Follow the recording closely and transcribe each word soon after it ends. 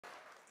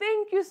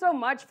thank you so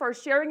much for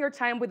sharing your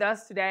time with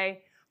us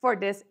today for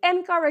this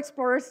NCAR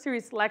Explorer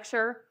Series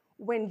Lecture,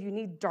 When You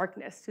Need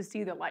Darkness to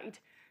See the Light.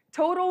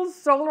 Total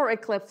Solar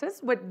Eclipses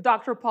with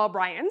Dr. Paul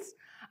Bryans.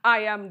 I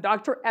am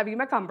Dr. Evie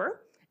McCumber,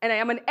 and I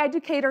am an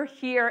educator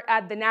here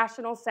at the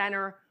National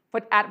Center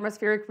for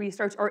Atmospheric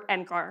Research, or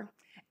NCAR.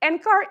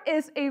 NCAR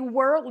is a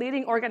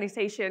world-leading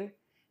organization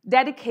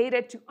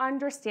dedicated to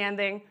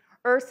understanding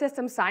Earth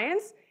system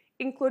science,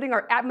 including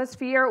our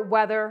atmosphere,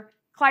 weather,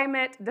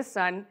 climate, the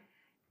sun.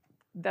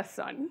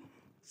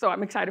 So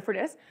I'm excited for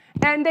this.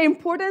 And the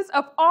importance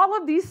of all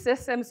of these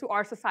systems to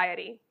our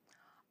society.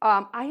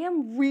 I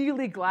am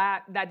really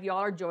glad that y'all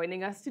are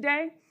joining us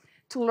today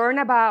to learn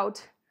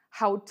about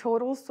how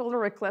total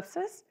solar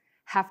eclipses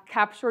have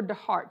captured the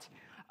heart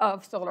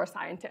of solar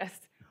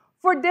scientists.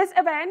 For this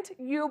event,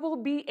 you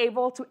will be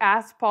able to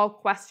ask Paul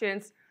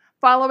questions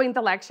following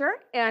the lecture,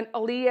 and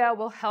Aaliyah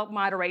will help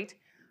moderate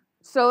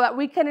so that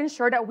we can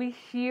ensure that we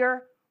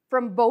hear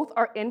from both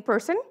our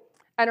in-person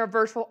and our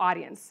virtual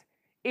audience.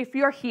 If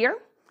you're here,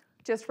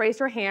 just raise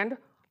your hand.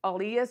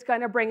 Aaliyah is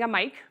gonna bring a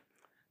mic.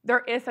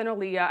 There is an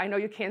Aaliyah. I know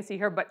you can't see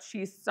her, but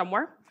she's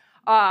somewhere.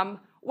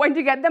 When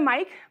you get the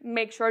mic,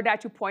 make sure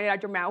that you point it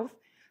at your mouth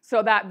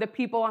so that the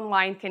people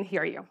online can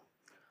hear you.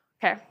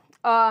 Okay.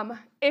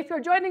 If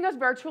you're joining us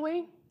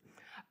virtually,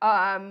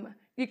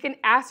 you can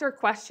ask your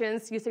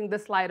questions using the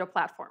Slido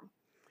platform.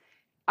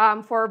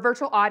 For our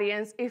virtual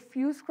audience, if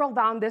you scroll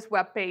down this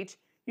webpage,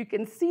 you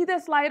can see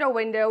the Slido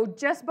window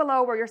just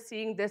below where you're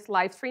seeing this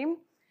live stream.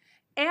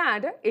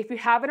 And if you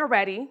haven't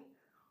already,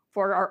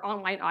 for our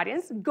online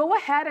audience, go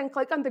ahead and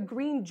click on the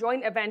green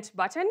Join Event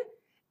button,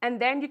 and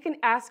then you can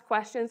ask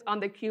questions on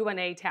the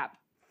Q&A tab.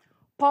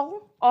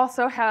 Paul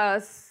also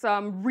has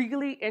some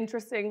really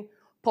interesting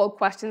poll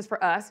questions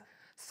for us.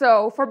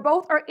 So for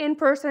both our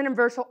in-person and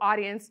virtual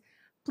audience,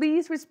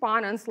 please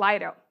respond on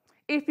Slido.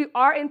 If you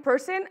are in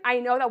person, I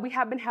know that we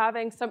have been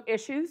having some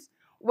issues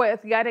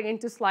with getting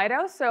into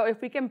Slido, so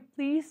if we can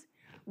please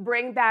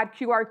bring that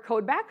QR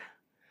code back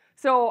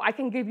so I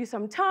can give you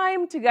some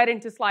time to get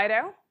into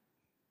Slido.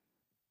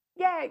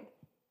 Yay!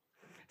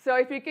 So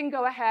if you can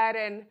go ahead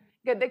and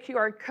get the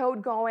QR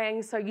code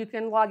going so you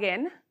can log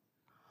in.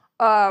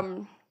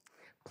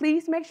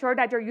 Please make sure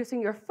that you're using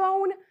your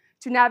phone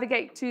to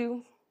navigate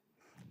to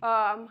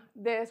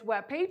this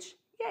webpage.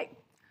 Yay!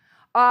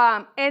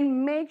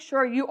 And make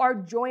sure you are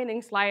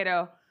joining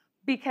Slido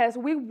because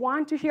we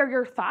want to hear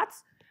your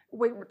thoughts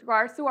with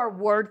regards to our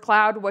word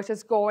cloud, which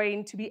is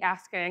going to be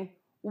asking,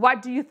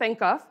 what do you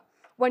think of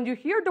when you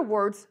hear the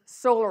words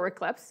solar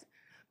eclipse?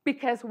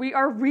 Because we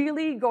are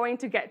really going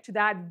to get to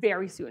that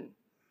very soon.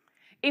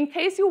 In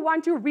case you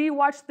want to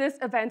rewatch this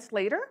event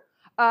later,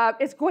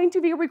 it's going to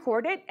be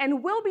recorded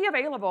and will be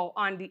available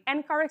on the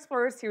NCAR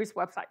Explorer Series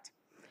website.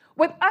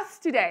 With us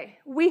today,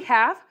 we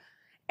have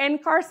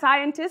NCAR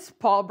scientist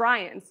Paul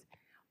Bryans.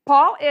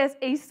 Paul is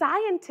a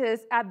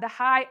scientist at the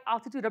High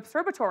Altitude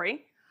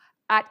Observatory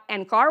at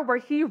NCAR, where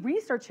he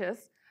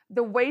researches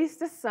the ways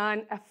the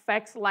sun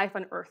affects life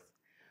on Earth.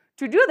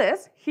 To do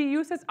this, he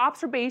uses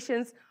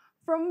observations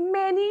from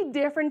many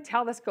different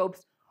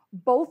telescopes,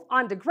 both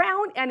on the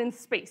ground and in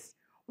space,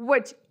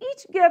 which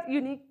each give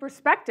unique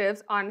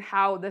perspectives on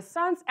how the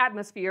sun's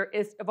atmosphere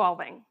is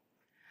evolving.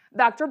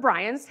 Dr.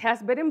 Bryans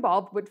has been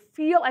involved with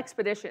field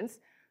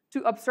expeditions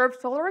to observe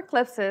solar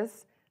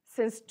eclipses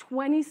since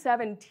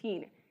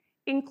 2017,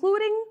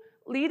 including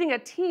leading a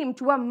team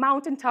to a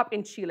mountaintop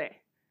in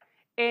Chile.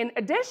 In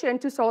addition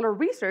to solar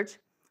research,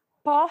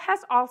 Paul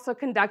has also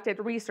conducted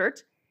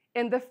research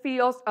in the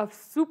fields of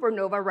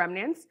supernova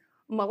remnants,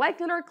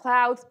 molecular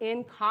clouds,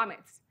 and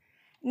comets.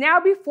 Now,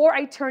 before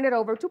I turn it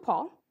over to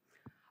Paul,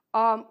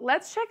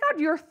 let's check out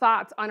your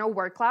thoughts on our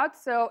word cloud.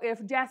 So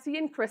if Jesse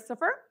and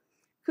Christopher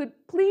could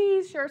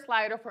please share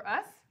Slido for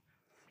us,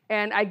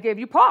 and I give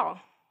you Paul.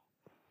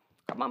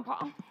 Come on,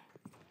 Paul.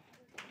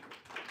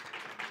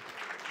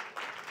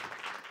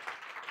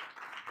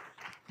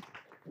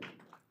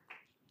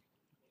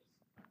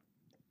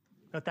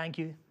 Well, thank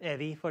you,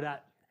 Evie, for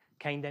that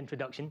kind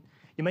introduction.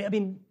 You might have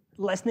been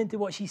listening to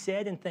what she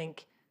said and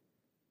think,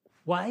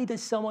 why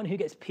does someone who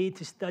gets paid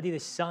to study the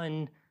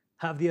sun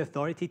have the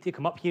authority to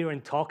come up here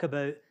and talk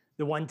about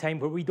the one time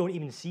where we don't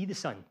even see the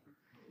sun?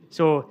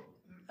 So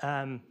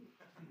I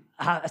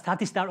have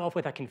to start off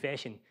with a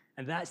confession,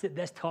 and that's that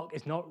this talk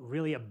is not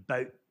really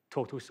about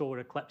total solar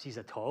eclipses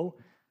at all.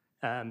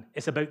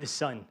 It's about the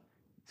sun.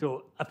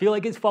 So I feel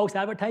like it's false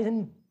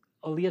advertising.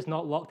 Aaliyah's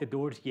not locked the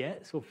doors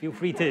yet, so feel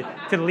free to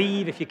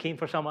leave if you came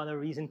for some other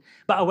reason.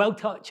 But I will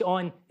touch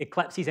on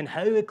eclipses and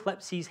how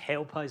eclipses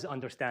help us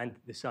understand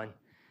the sun.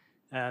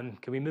 Can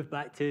we move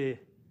back to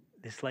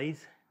the slides?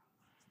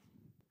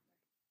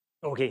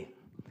 Okay,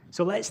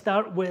 so let's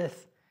get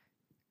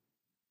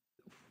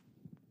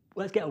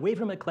away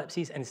from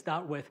eclipses and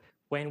start with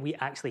when we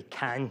actually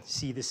can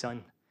see the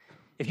sun.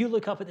 If you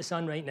look up at the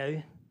sun right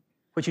now,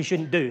 which you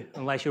shouldn't do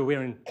unless you're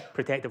wearing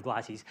protective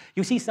glasses,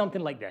 you'll see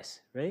something like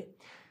this, right?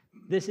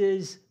 This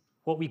is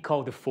what we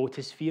call the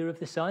photosphere of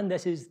the sun.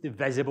 This is the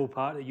visible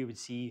part that you would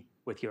see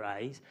with your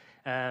eyes.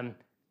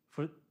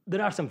 For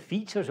there are some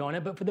features on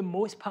it, but for the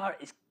most part,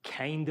 it's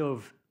kind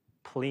of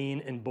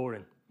plain and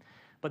boring.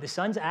 But the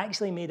sun's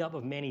actually made up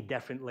of many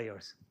different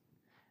layers.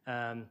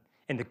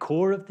 In the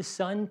core of the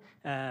sun,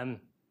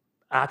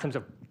 atoms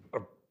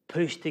are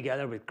pushed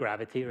together with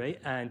gravity, right?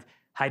 And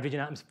hydrogen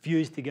atoms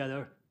fuse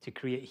together to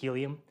create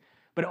helium.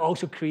 But it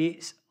also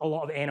creates a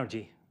lot of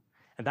energy.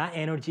 And that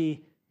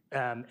energy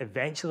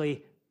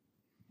eventually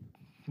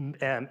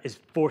is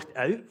forced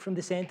out from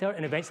the center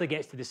and eventually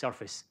gets to the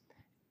surface,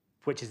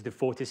 which is the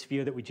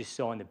photosphere that we just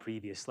saw in the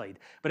previous slide.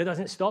 But it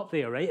doesn't stop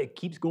there, right? It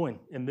keeps going.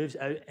 It moves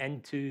out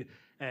into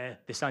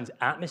the sun's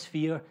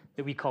atmosphere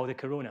that we call the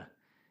corona.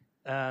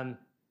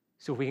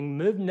 So we can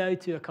move now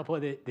to a couple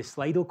of the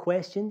Slido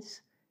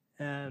questions.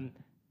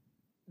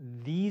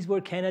 These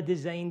were kind of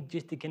designed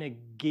just to kind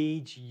of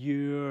gauge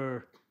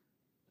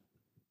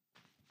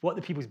what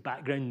the people's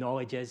background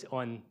knowledge is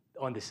on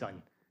the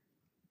sun.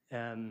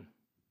 And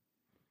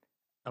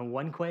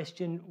one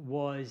question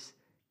was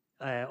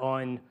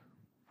on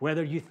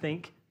whether you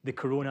think the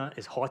corona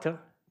is hotter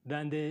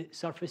than the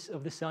surface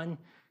of the sun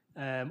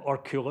or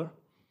cooler.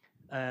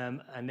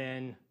 And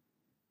then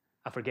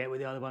I forget what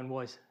the other one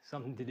was,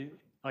 something to do.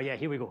 Oh yeah,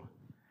 here we go.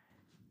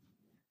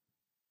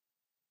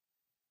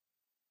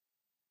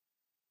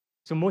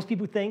 So most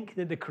people think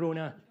that the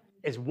corona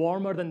is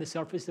warmer than the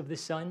surface of the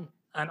sun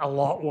and a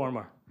lot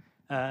warmer.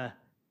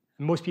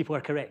 Most people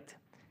are correct.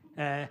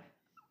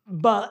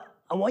 But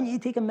I want you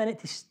to take a minute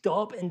to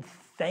stop and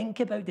think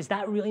about, does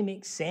that really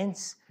make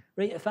sense?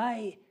 Right?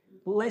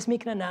 Let's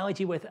make an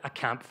analogy with a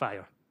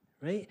campfire,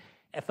 right?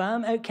 If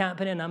I'm out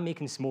camping and I'm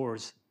making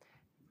s'mores,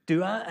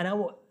 do I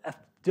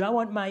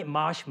want my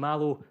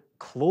marshmallow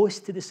close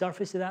to the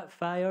surface of that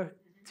fire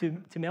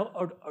to melt,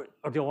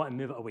 or do I want to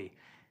move it away?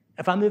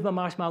 If I move my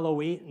marshmallow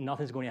away,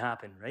 nothing's going to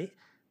happen, right?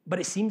 But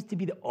it seems to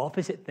be the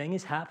opposite thing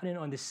is happening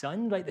on the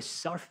sun, right? The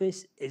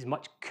surface is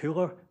much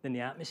cooler than the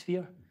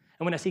atmosphere.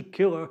 And when I say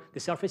cooler, the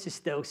surface is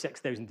still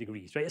 6,000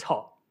 degrees, right? It's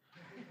hot.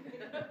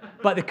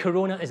 But the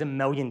corona is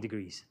 1,000,000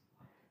 degrees.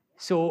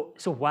 So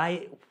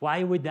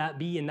why would that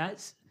be? And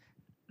that's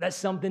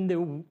something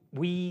that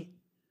we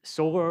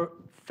solar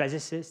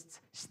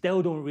physicists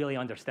still don't really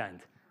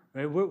understand.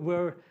 Right?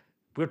 We're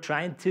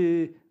trying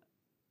to.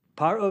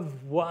 Part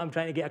of what I'm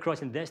trying to get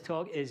across in this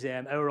talk is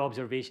our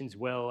observations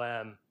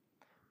are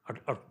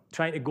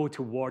trying to go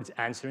towards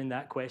answering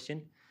that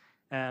question.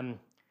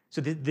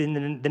 So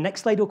the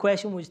next Slido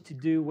question was to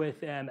do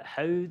with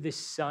how the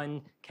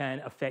sun can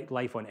affect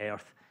life on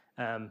Earth.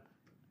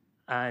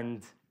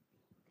 And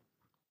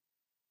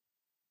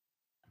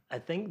I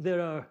think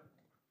there are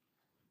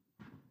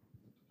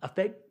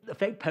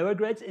affect power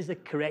grids is the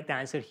correct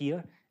answer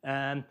here.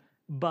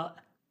 But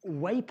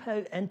wipe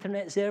out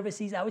internet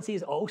services, I would say,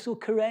 is also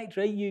correct,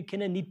 right? You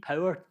kind of need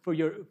power for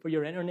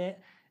your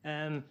internet.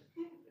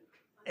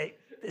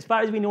 As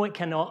far as we know, it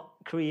cannot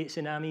create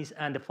tsunamis,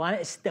 and the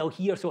planet is still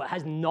here, so it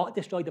has not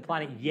destroyed the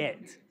planet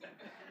yet.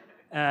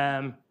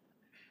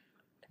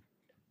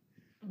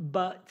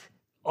 But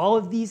all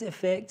of these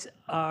effects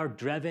are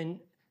driven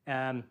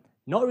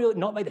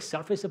not by the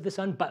surface of the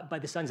sun, but by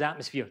the sun's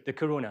atmosphere, the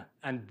corona.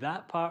 And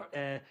that part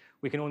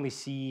we can only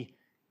see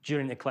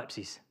during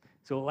eclipses.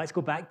 So let's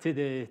go back to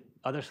the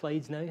other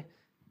slides now.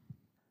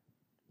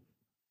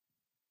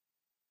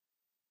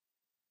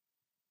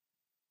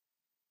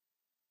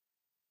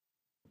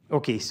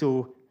 Okay,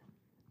 so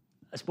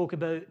I spoke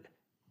about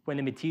when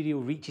the material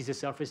reaches the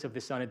surface of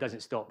the sun, it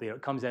doesn't stop there.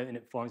 It comes out and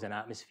it forms an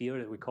atmosphere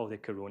that we call the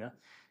corona.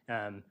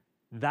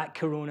 That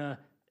corona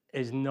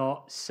is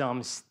not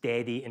some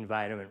steady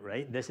environment,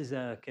 right? This is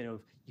a kind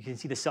of, you can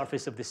see the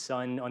surface of the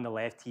sun on the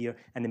left here,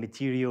 and the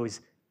material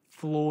is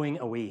flowing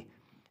away.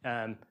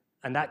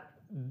 And that,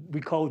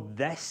 we call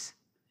this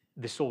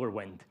the solar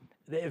wind.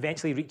 That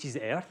eventually reaches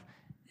the Earth.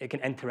 It can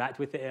interact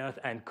with the Earth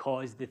and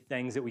cause the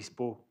things that we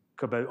spoke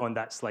about on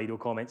that Slido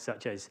comment,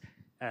 such as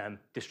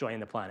destroying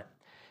the planet.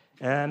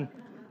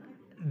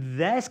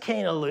 This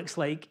kind of looks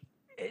like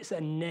it's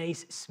a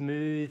nice,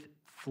 smooth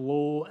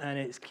flow, and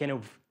it's kind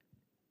of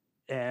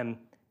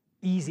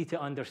easy to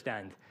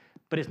understand.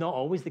 But it's not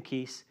always the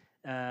case.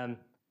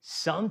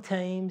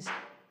 Sometimes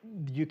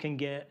you can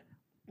get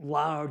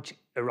large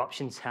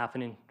eruptions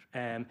happening.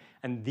 And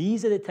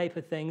these are the type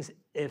of things,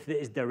 if it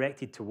is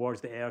directed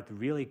towards the Earth,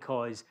 really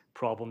cause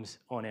problems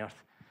on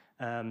Earth.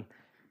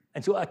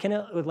 And so I kind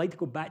of would like to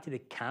go back to the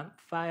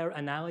campfire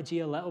analogy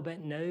a little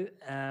bit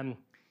now.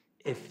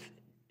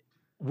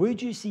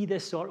 Would you see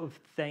this sort of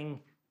thing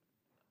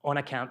on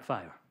a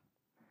campfire?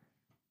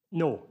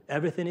 No,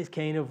 everything is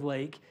kind of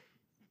like,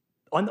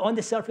 on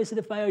the surface of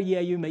the fire,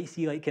 yeah, you might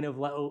see like kind of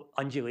little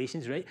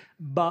undulations, right?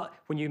 But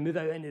when you move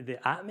out into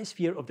the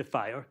atmosphere of the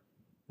fire,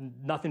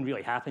 nothing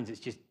really happens. It's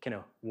just kind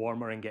of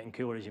warmer and getting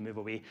cooler as you move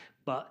away.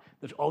 But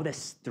there's all this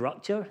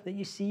structure that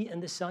you see in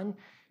the sun.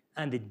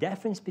 And the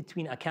difference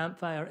between a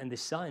campfire and the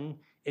sun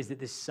is that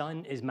the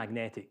sun is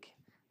magnetic.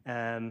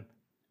 And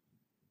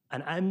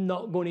I'm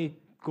not going to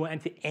go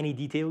into any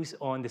details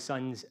on the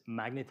sun's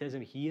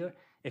magnetism here.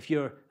 If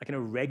you're a kind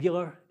of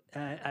regular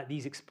at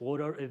these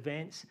Explorer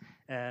events.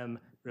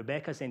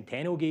 Rebecca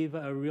Centeno gave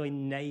a really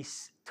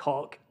nice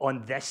talk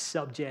on this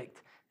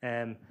subject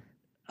a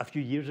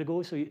few years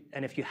ago.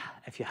 And if you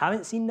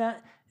haven't seen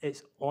that,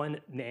 it's on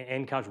the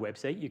NCAR's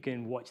website. You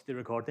can watch the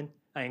recording.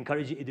 I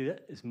encourage you to do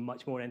it. It's a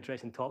much more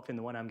interesting talk than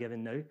the one I'm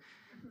giving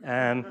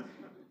now.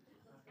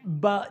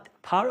 But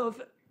part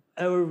of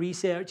our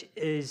research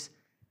is,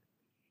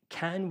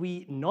 can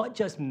we not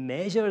just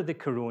measure the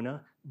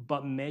corona,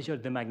 but measure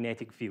the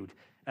magnetic field?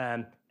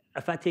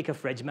 If I take a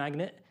fridge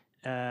magnet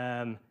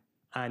and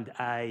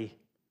I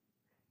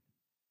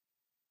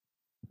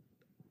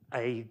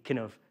kind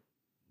of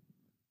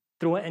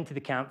throw it into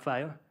the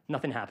campfire,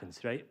 nothing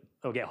happens, right?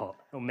 It'll get hot,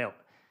 it'll melt.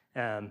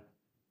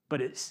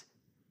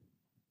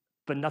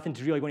 But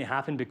nothing's really going to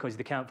happen because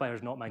the campfire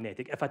is not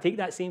magnetic. If I take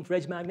that same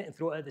fridge magnet and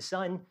throw it at the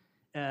sun,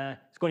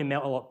 it's going to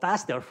melt a lot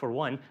faster, for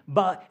one,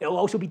 but it'll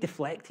also be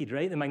deflected,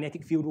 right? The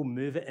magnetic field will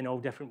move it in all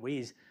different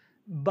ways.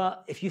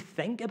 But if you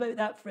think about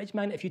that fridge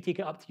magnet, if you take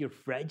it up to your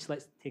fridge,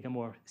 let's take a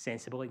more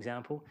sensible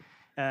example,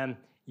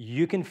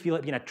 you can feel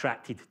it being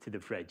attracted to the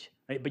fridge,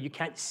 right? But you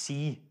can't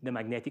see the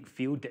magnetic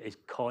field that is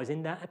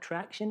causing that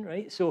attraction,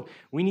 right? So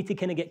we need to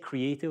kind of get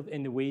creative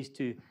in the ways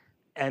to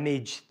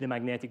image the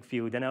magnetic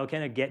field, and I'll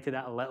kind of get to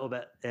that a little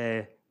bit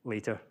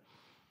later.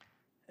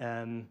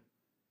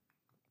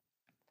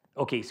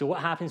 Okay, so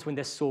what happens when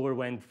this solar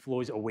wind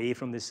flows away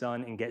from the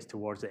sun and gets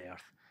towards the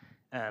Earth?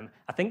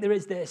 I think there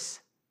is this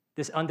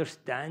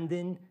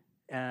understanding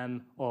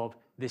of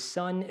the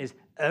sun is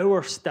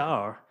our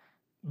star,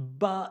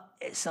 but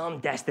it's some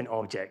distant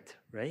object,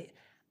 right?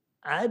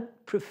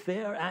 I'd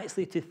prefer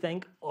actually to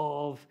think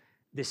of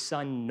the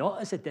sun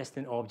not as a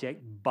distant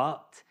object,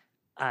 but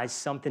as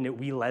something that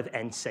we live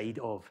inside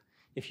of.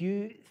 If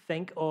you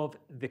think of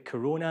the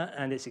corona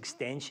and its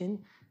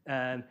extension,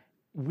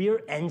 we're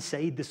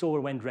inside the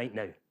solar wind right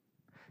now.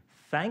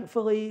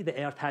 Thankfully, the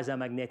Earth has a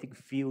magnetic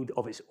field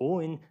of its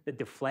own that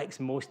deflects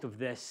most of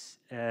this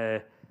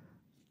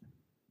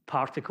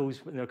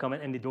particles when they're coming,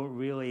 and they don't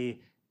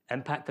really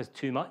impact us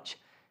too much.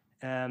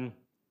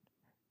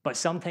 But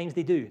sometimes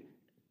they do.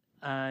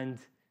 And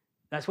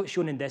that's what's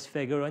shown in this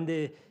figure.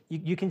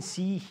 You can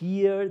see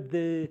here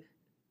the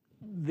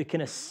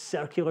kind of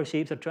circular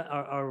shapes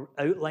are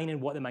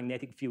outlining what the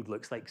magnetic field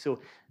looks like. So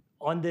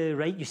on the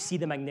right, you see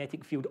the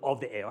magnetic field of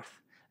the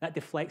Earth. That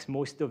deflects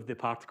most of the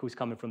particles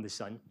coming from the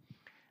sun.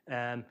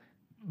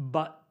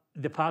 But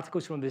the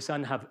particles from the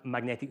sun have a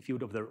magnetic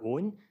field of their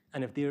own,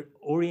 and if they're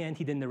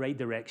oriented in the right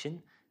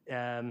direction,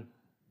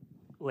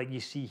 like you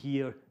see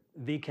here,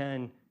 they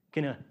can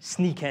kind of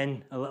sneak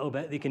in a little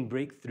bit. They can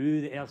break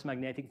through the Earth's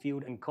magnetic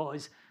field and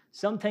cause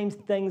sometimes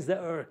things that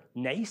are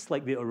nice,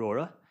 like the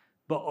aurora,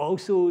 but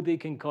also they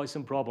can cause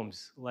some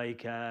problems,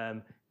 like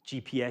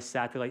GPS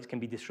satellites can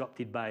be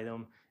disrupted by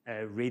them,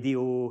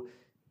 radio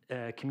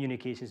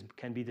communications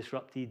can be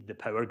disrupted, the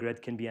power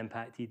grid can be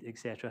impacted,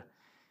 etc.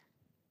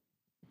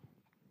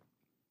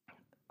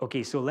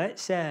 Okay, so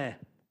let's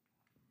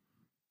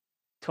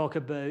talk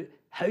about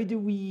how do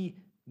we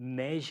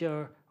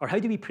measure, or how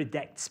do we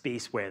predict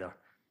space weather?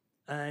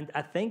 And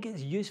I think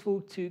it's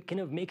useful to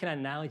kind of make an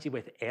analogy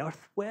with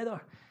Earth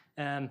weather.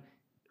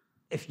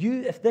 If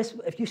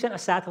you sent a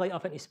satellite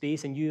up into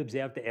space and you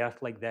observed the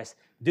Earth like this,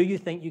 do you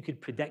think you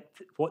could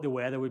predict what the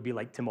weather would be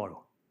like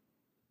tomorrow?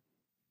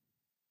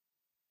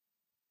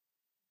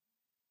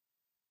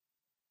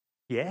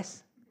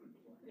 Yes?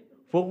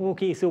 Well,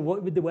 okay, so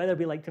what would the weather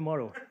be like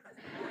tomorrow?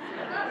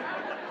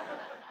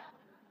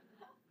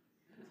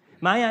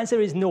 My answer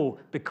is no,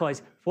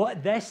 because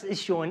what this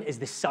is showing is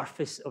the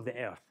surface of the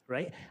Earth,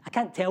 right? I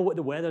can't tell what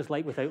the weather's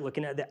like without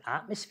looking at the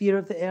atmosphere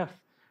of the Earth.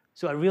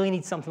 So I really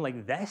need something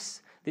like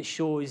this that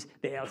shows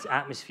the Earth's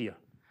atmosphere.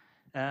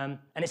 And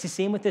it's the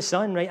same with the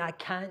sun, right? I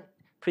can't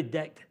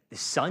predict the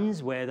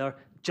sun's weather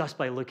just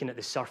by looking at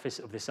the surface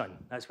of the sun.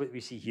 That's what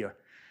we see here.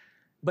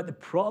 But the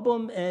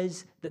problem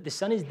is that the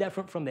sun is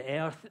different from the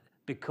Earth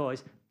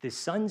because the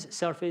sun's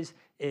surface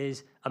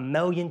is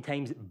 1,000,000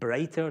 times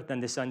brighter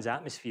than the sun's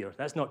atmosphere.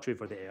 That's not true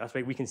for the Earth,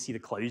 right? We can see the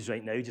clouds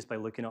right now just by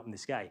looking up in the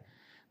sky.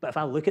 But if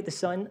I look at the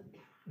sun,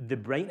 the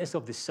brightness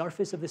of the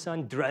surface of the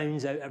sun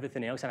drowns out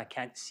everything else, and I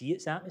can't see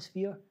its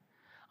atmosphere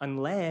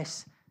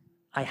unless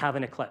I have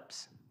an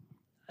eclipse.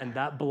 And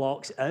that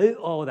blocks out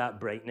all that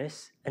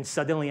brightness, and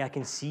suddenly I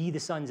can see the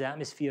sun's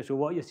atmosphere. So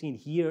what you're seeing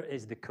here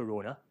is the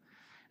corona.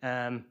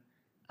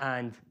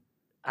 And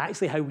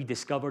actually how we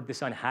discovered the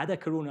sun had a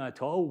corona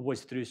at all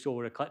was through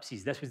solar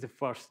eclipses. This was the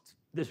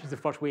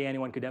first way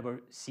anyone could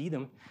ever see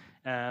them.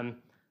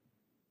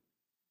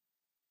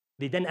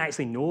 They didn't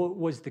actually know it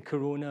was the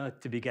corona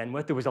to begin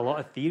with. There was a lot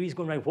of theories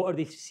going around. What are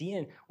they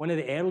seeing? One of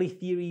the early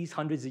theories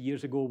hundreds of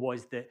years ago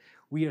was that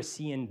we are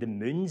seeing the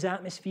moon's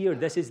atmosphere.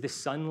 This is the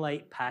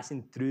sunlight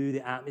passing through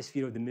the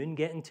atmosphere of the moon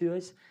getting to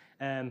us.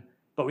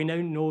 But we now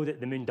know that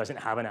the moon doesn't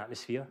have an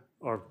atmosphere,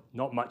 or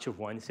not much of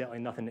one, certainly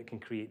nothing that can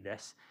create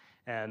this.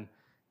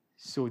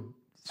 So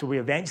we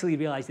eventually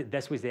realized that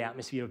this was the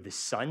atmosphere of the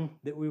sun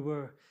that we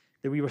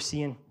were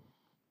seeing.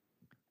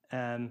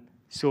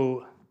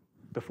 So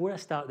before I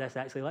start this,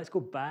 actually, let's go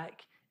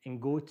back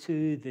and go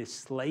to the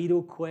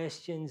Slido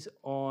questions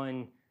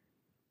on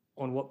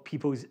what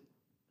people's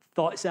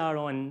thoughts are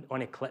on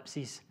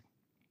eclipses.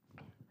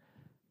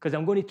 Because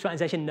I'm going to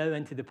transition now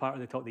into the part of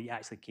the talk that you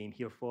actually came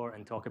here for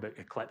and talk about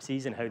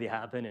eclipses and how they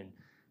happen.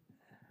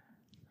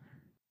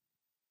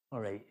 All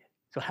right,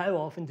 so how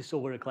often do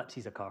solar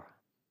eclipses occur?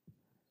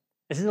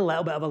 This is a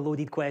little bit of a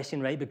loaded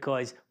question, right?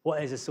 Because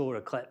what is a solar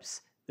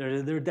eclipse?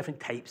 There are different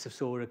types of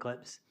solar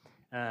eclipse.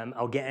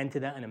 I'll get into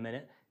that in a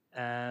minute.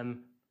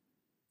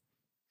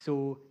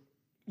 So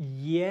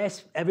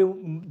yes,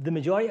 the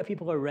majority of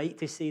people are right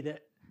to say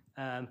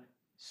that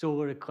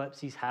solar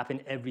eclipses happen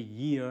every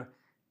year.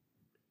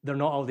 They're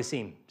not all the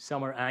same.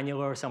 Some are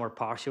annular, some are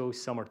partial,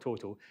 some are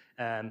total.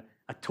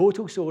 A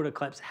total solar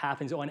eclipse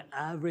happens on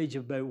average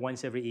about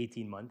once every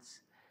 18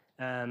 months.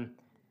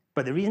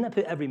 But the reason I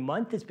put every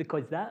month is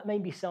because that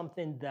might be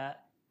something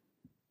that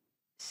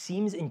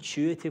seems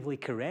intuitively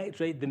correct,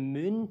 right? The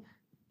moon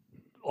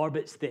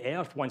orbits the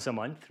Earth once a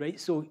month, right?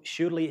 So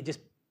surely it just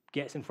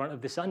gets in front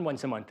of the sun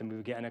once a month and we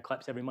would get an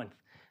eclipse every month.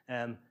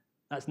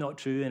 That's not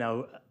true, and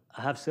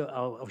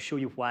I'll show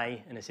you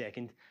why in a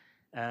second.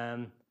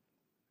 I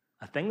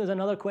think there's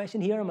another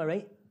question here, am I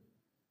right?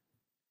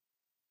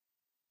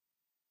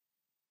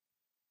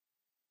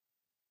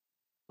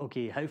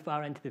 Okay, how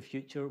far into the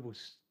future will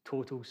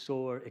total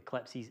solar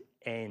eclipses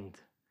end?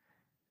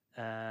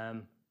 I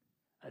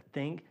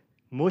think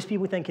most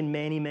people think in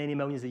many, many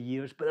millions of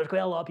years, but there's quite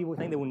a lot of people who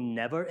think they will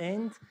never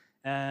end.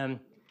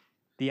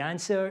 The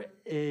answer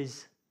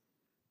is,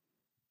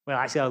 well,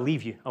 actually, I'll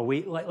leave you. I'll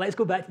wait. Let's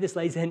go back to the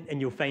slides and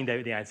you'll find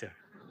out the answer.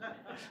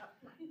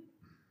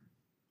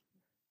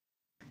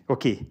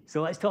 Okay,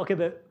 so let's talk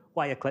about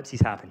why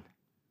eclipses happen.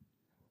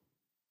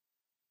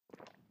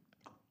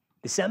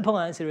 The simple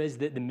answer is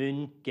that the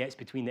moon gets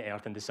between the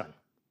Earth and the sun.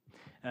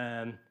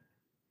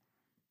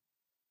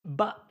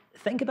 But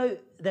think about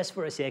this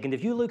for a second.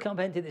 If you look up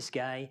into the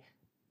sky,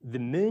 the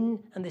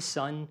moon and the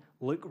sun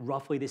look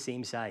roughly the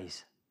same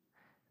size.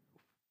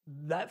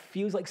 That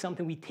feels like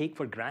something we take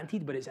for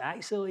granted, but it's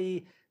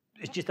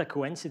just a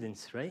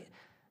coincidence, right?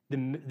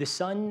 The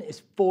sun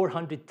is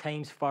 400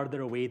 times further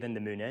away than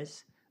the moon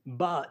is,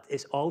 but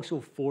it's also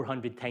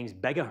 400 times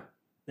bigger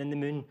than the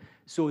moon.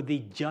 So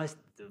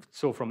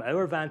from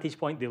our vantage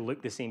point, they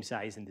look the same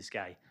size in the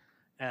sky.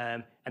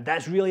 And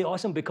that's really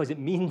awesome because it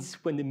means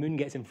when the moon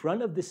gets in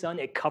front of the sun,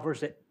 it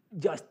covers it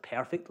just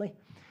perfectly.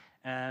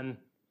 And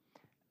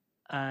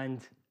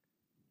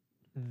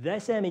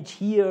this image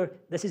here,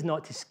 this is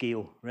not to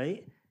scale,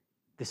 right?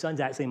 The sun's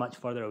actually much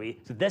further away.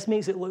 So this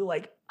makes it look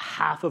like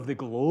half of the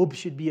globe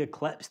should be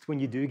eclipsed when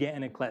you do get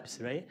an eclipse,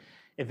 right?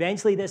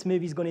 Eventually, this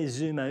movie's going to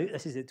zoom out.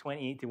 This is at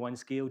 28:1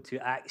 scale to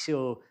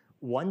actual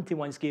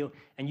 1:1 scale.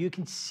 And you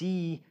can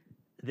see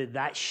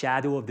that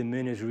shadow of the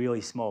moon is really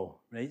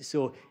small, right?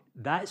 So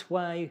that's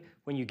why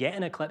when you get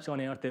an eclipse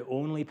on Earth, it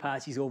only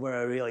passes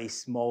over a really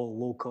small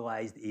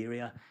localized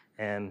area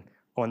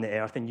on the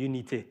Earth, and you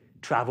need to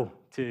travel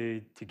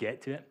to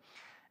get to it.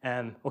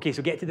 Okay,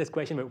 so get to this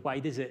question about why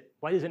does it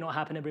not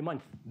happen every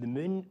month? The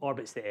moon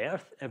orbits the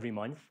Earth every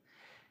month,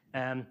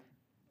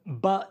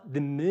 but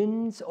the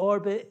moon's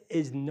orbit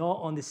is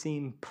not on the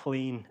same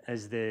plane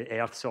as the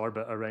Earth's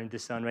orbit around the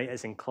sun, right?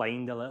 It's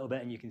inclined a little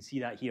bit, and you can see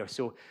that here.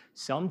 So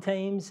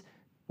sometimes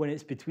when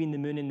it's between the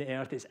moon and the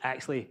Earth, it's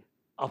actually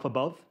up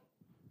above,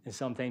 and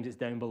sometimes it's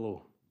down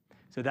below.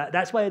 So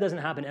that's why it doesn't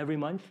happen every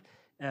month.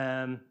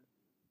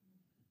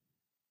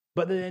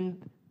 But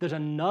then there's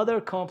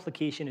another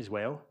complication as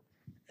well,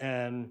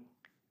 and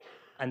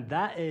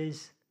that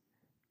is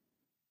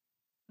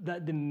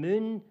that the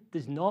moon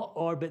does not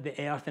orbit the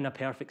Earth in a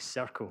perfect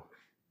circle.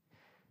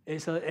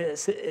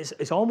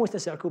 It's almost a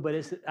circle, but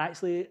it's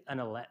actually an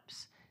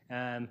ellipse.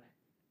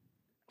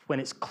 When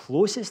it's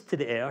closest to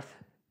the Earth,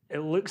 it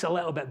looks a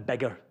little bit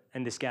bigger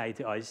in the sky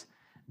to us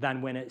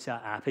than when it's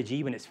at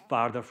apogee, when it's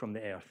farther from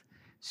the Earth.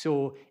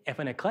 So if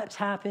an eclipse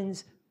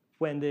happens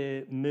when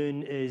the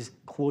moon is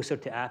closer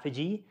to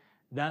apogee,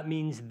 that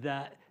means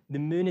that the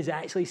moon is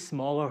actually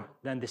smaller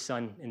than the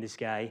sun in the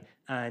sky,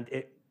 and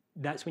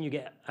that's when you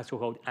get a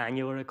so-called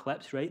annular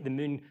eclipse, right? The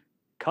moon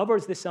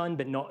covers the sun,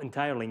 but not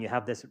entirely, and you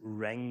have this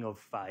ring of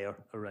fire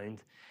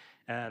around.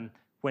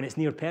 When it's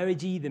near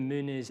perigee, the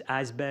moon is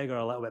as big or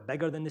a little bit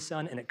bigger than the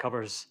sun, and it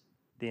covers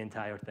the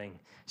entire thing.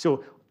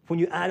 So when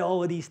you add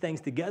all of these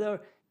things together,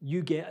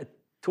 you get a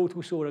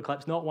total solar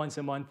eclipse, not once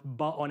a month,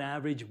 but on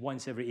average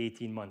once every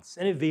 18 months.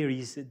 And it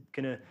varies,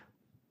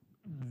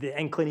 the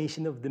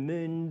inclination of the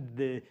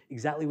moon,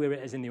 exactly where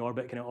it is in the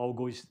orbit, kind of all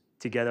goes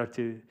together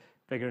to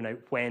figuring out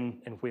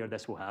when and where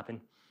this will happen.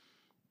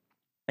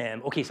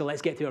 Okay, so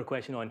let's get to our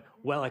question on,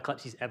 will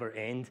eclipses ever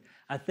end?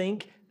 I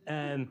think,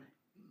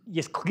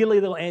 yes, clearly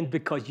they'll end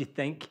because you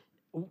think,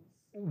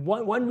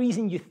 one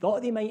reason you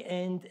thought they might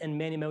end in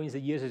many millions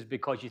of years is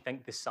because you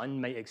think the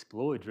sun might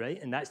explode, right?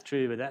 And that's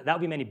true, but that'll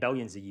be many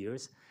billions of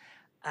years.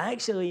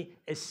 Actually,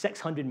 it's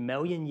 600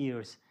 million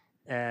years.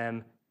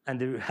 And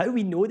how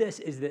we know this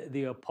is that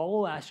the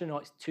Apollo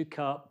astronauts took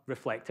up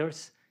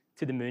reflectors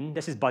to the moon.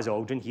 This is Buzz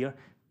Aldrin here.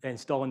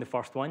 installing the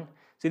first one.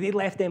 So they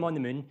left them on the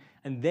moon,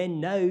 and then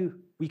now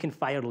we can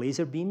fire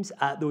laser beams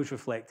at those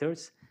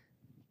reflectors.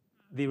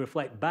 They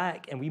reflect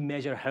back, and we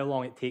measure how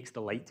long it takes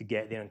the light to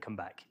get there and come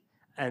back.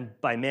 And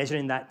by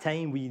measuring that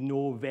time, we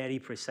know very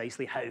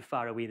precisely how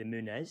far away the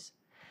moon is.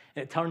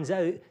 And it turns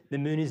out the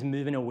moon is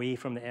moving away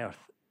from the Earth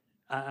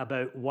at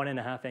about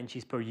 1.5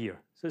 inches per year.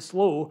 So it's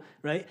slow,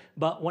 right?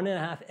 But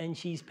 1.5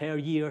 inches per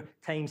year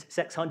times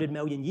 600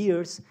 million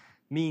years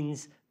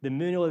means the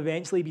moon will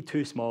eventually be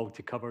too small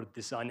to cover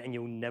the sun, and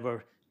you'll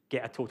never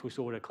get a total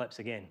solar eclipse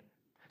again.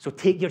 So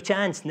take your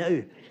chance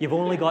now. You've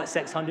only got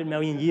 600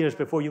 million years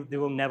before they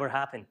will never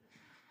happen.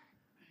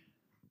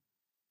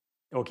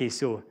 Okay,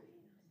 so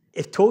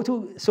if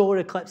total solar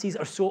eclipses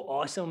are so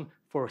awesome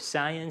for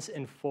science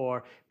and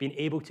for being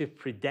able to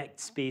predict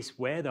space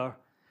weather,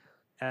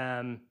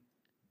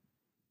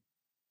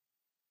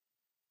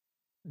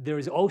 there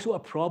is also a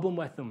problem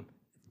with them.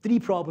 3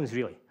 problems,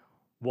 really.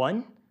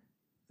 One,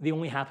 they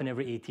only happen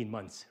every 18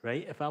 months,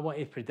 right? If I want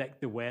to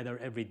predict the weather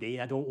every day,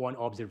 I don't want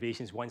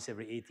observations once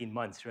every 18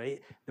 months,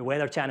 right? The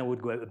Weather Channel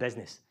would go out of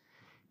business.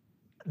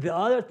 The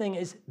other thing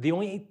is they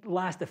only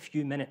last a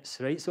few minutes,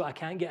 right? So I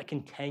can't get a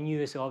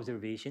continuous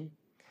observation.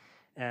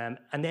 And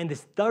then the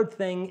third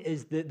thing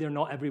is that they're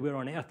not everywhere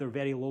on Earth. They're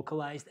very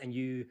localized, and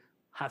you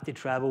have to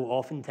travel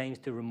oftentimes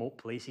to remote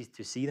places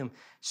to see them.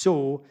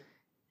 So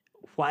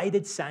why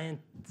did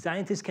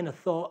scientists kind of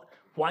thought,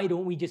 why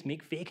don't we just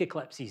make fake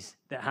eclipses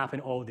that happen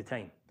all the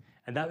time?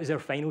 And that was our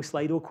final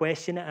Slido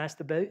question I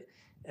asked about.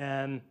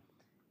 And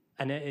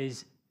it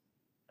is,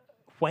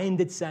 when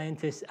did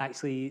scientists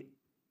actually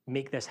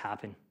make this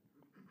happen?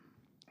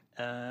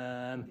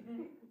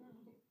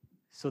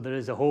 So there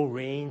is a whole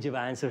range of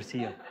answers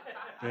here,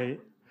 right?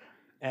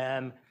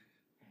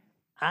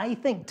 I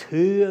think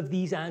 2 of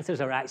these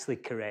answers are actually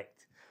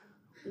correct.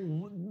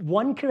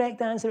 One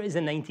correct answer is the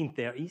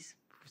 1930s,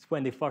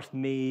 when they first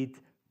made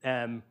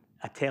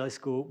a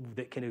telescope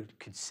that kind of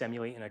could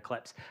simulate an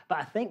eclipse. But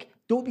I think,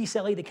 don't be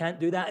silly, they can't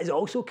do that, is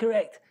also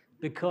correct,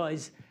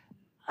 because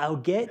I'll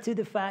get to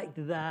the fact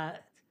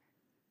that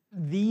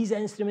these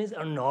instruments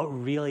are not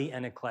really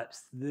an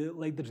eclipse.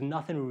 There's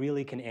nothing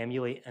really can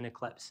emulate an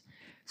eclipse.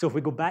 So if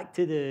we go back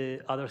to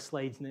the other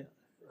slides now,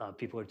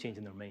 people are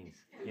changing their minds.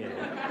 Yeah.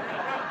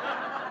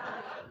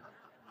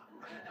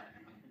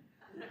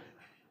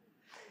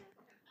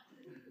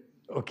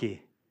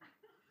 Okay.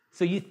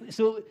 So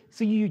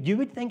you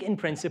would think, in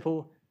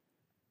principle,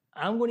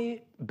 I'm going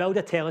to build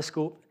a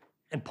telescope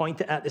and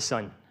point it at the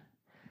sun.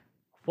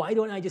 Why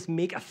don't I just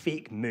make a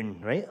fake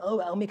moon, right? Oh,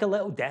 I'll make a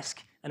little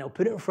disk, and I'll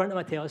put it in front of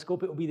my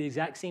telescope. It'll be the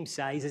exact same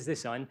size as the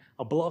sun.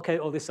 I'll block out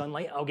all the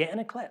sunlight. I'll get an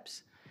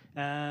eclipse.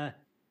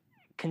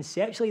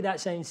 Conceptually, that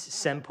sounds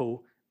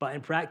simple, but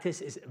in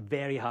practice, it's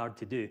very hard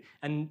to do.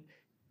 And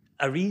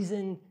a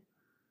reason,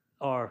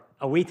 or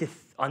a way to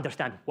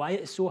understand why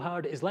it's so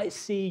hard, is, let's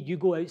say you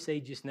go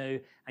outside just now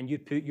and you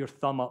put your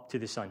thumb up to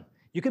the sun.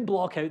 You could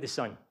block out the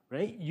sun,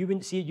 right? You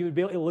wouldn't see it. You would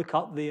be able to look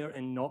up there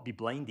and not be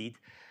blinded.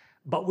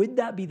 But would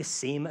that be the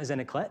same as an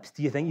eclipse?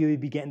 Do you think you would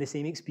be getting the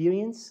same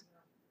experience?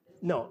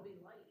 No.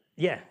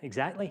 Yeah,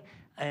 exactly.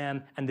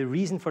 And the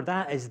reason for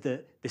that is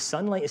that the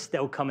sunlight is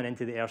still coming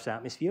into the Earth's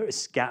atmosphere. It's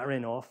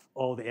scattering off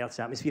all the Earth's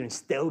atmosphere and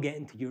still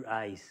getting to your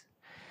eyes.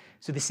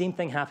 So the same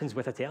thing happens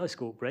with a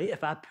telescope, right?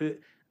 If I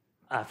put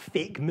a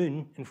fake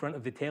moon in front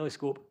of the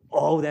telescope,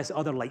 all this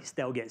other light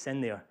still gets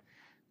in there.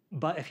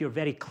 But if you're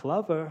very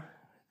clever,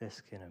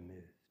 this kind of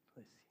moves.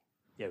 Let's see.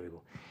 There we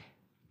go.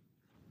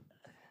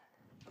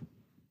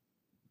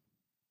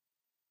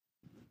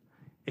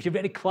 If you're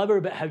very clever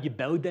about how you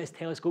build this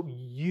telescope,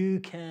 you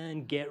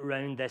can get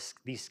around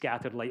these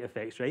scattered light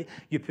effects, right?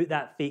 You put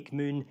that fake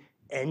moon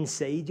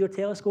inside your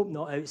telescope,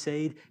 not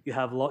outside. You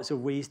have lots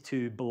of ways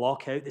to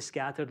block out the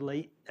scattered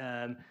light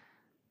that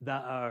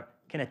are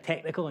kind of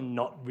technical and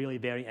not really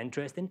very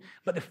interesting.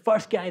 But the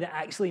first guy that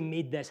actually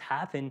made this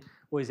happen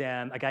was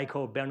a guy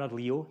called Bernard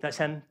Leo. That's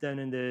him down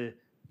in the...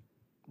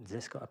 Has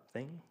this got a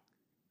thing?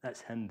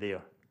 That's him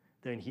there,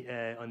 down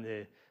here on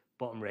the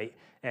bottom right.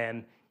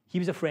 He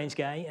was a French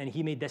guy, and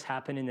he made this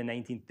happen in the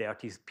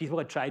 1930s. People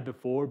had tried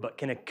before, but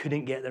kind of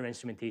couldn't get their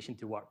instrumentation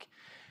to work.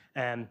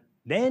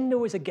 Then there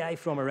was a guy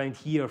from around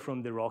here,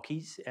 from the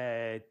Rockies,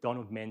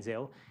 Donald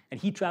Menzel, and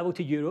he traveled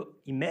to Europe.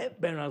 He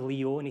met Bernard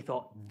Leo, and he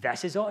thought,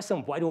 this is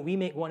awesome. Why don't we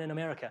make one in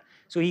America?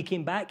 So he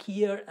came back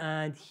here,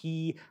 and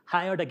he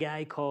hired a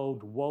guy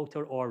called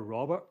Walter R.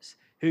 Roberts,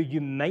 who you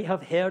might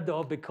have heard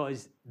of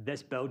because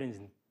this building's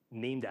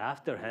named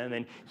after him,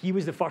 and he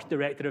was the first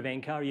director of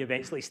NCAR. He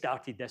eventually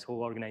started this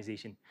whole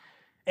organization.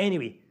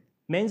 Anyway,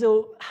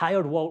 Menzel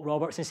hired Walt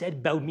Roberts and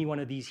said, build me one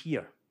of these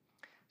here.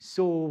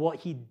 So what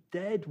he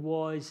did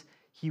was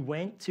he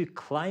went to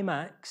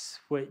Climax,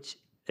 which,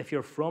 if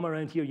you're from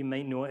around here, you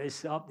might know it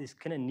is up this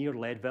kind of near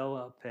Leadville,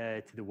 up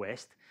to the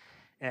west.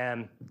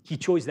 He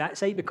chose that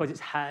site because it's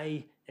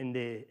high in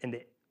the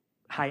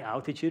high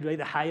altitude, right?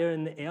 The higher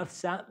in the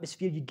Earth's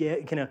atmosphere you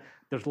get,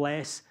 there's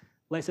less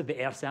of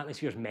the Earth's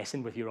atmosphere is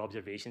messing with your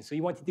observations. So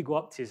he wanted to go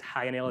up to as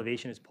high an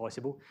elevation as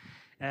possible.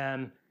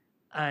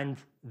 And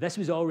this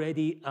was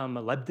already a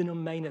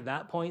molybdenum mine at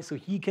that point, so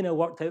he kind of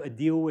worked out a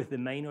deal with the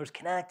miners.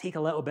 Can I take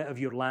a little bit of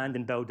your land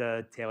and build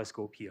a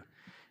telescope here?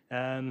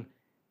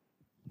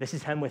 This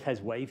is him with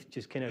his wife,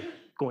 just kind of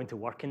going to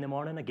work in the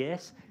morning, I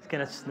guess. It's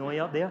kind of snowy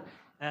up there.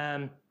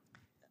 And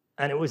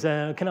it was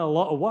kind of a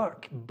lot of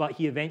work, but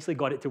he eventually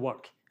got it to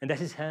work. And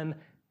this is him.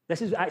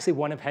 This is actually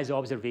one of his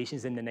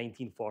observations in the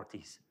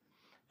 1940s.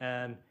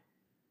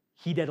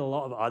 He did a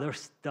lot of other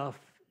stuff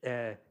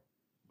in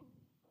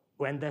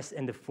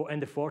the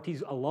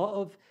 40s. A lot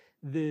of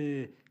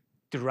the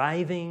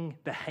driving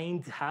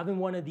behind having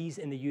one of these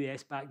in the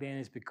US back then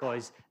is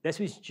because this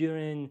was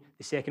during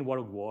the Second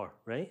World War,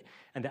 right?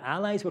 And the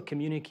Allies were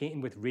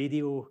communicating with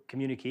radio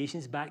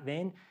communications back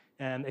then.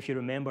 If you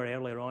remember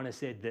earlier on, I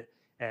said that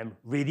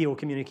radio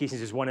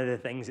communications is one of the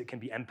things that can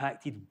be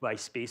impacted by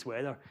space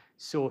weather.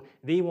 So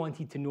they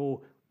wanted to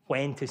know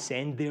when to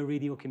send their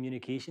radio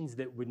communications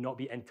that would not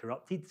be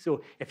interrupted.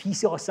 So if he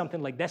saw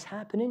something like this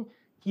happening,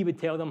 he would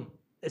tell them,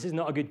 this is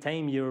not a good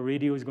time, your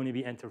radio is going to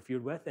be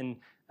interfered with. And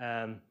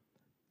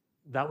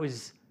that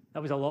was a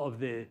lot of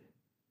the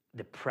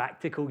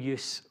practical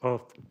use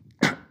of,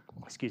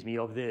 excuse me,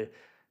 of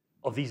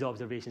these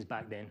observations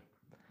back then.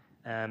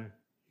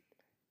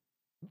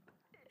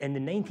 In the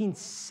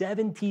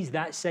 1970s,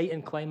 that site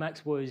in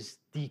Climax was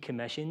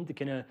decommissioned,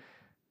 kind of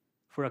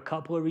for a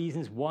couple of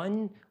reasons.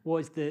 One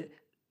was that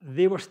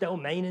they were still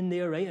mining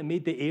there, right? It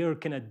made the air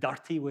kind of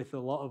dirty with a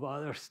lot of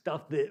other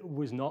stuff that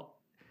was not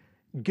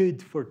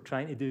good for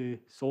trying to do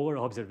solar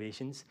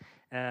observations.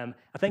 I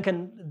think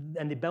and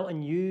they built a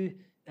new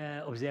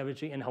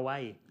observatory in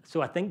Hawaii.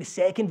 So I think the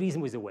second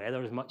reason was the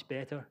weather was much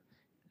better.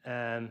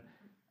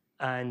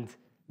 And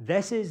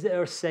this is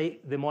our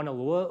site, the Mauna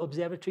Loa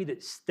Observatory,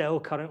 that's still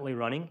currently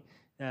running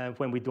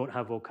when we don't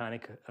have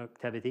volcanic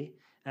activity.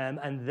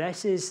 And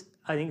this is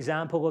an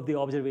example of the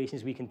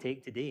observations we can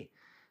take today.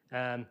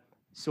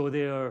 So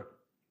they're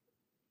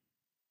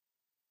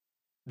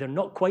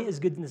not quite as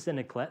good as an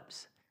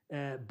eclipse,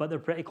 but they're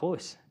pretty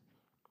close.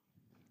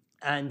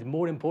 And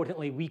more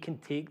importantly, we can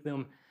take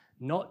them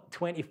not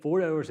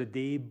 24 hours a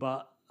day,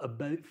 but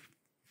about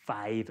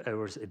 5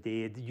 hours a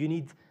day.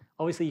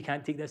 Obviously you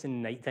can't take this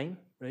in nighttime,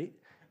 right?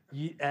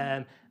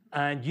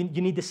 And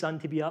you need the sun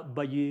to be up,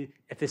 but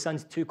if the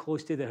sun's too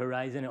close to the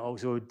horizon, it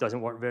also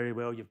doesn't work very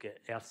well. You've got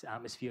Earth's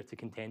atmosphere to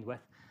contend with.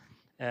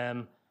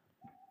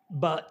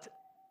 But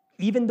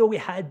even though we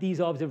had these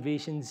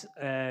observations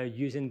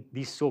using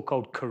these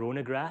so-called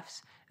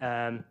coronagraphs,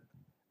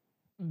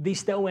 they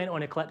still went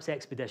on eclipse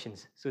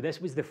expeditions. So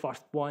this was the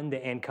first one, the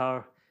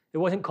NCAR. It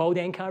wasn't called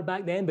NCAR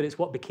back then, but it's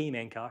what became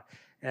NCAR,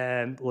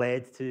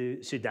 led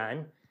to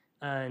Sudan.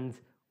 And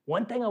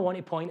one thing I want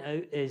to point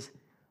out is,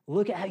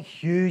 look at how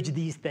huge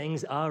these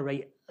things are,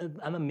 right?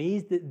 I'm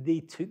amazed that they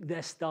took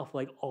this stuff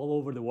like all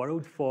over the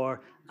world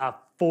for a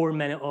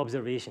 4-minute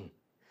observation.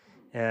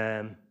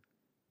 They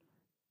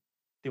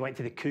went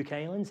to the Cook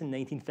Islands in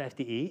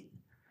 1958.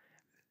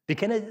 They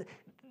kind of,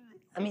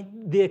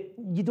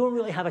 you don't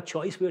really have a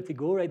choice where to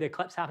go, right? The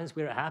eclipse happens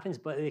where it happens,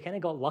 but they kind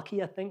of got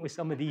lucky, I think, with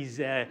some of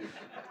these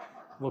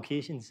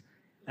locations.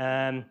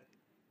 And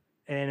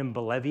in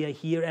Bolivia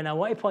here, and I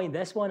want to point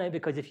this one out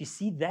because if you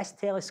see this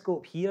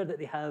telescope here that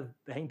they have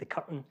behind the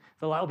curtain,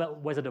 it's a little bit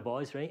Wizard of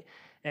Oz, right?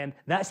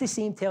 That's the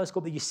same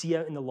telescope that you see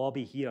out in the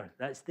lobby here.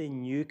 That's the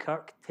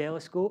Newkirk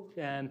telescope.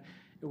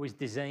 It was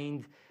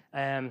designed,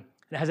 it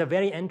has a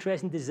very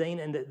interesting design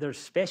in that there's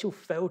special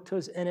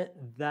filters in it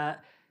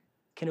that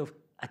kind of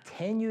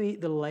attenuate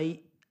the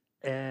light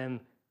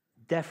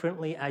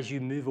differently as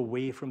you move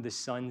away from the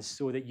sun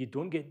so that you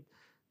don't get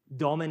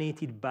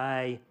dominated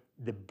by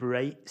the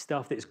bright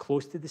stuff that's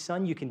close to the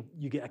sun. You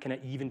get a kind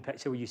of even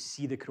picture where you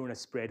see the corona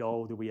spread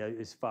all the way out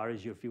as far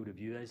as your field of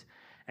view is.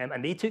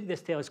 And they took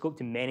this telescope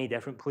to many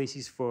different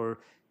places for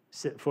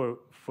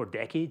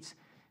decades.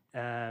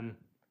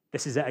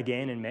 This is it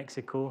again in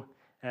Mexico.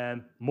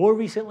 More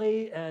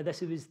recently,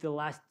 this was the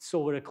last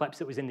solar eclipse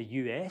that was in the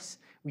US.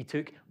 We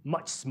took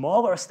much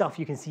smaller stuff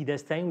you can see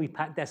this time. We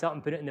packed this up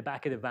and put it in the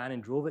back of the van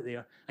and drove it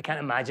there. I can't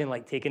imagine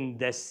like taking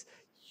this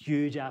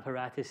huge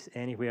apparatus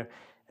anywhere.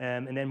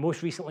 And then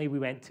most recently, we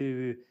went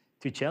to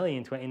Chile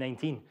in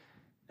 2019.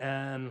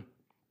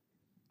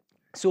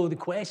 So the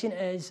question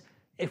is,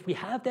 if we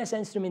have this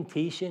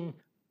instrumentation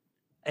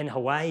in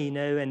Hawaii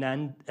now,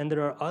 and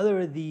there are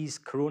other of these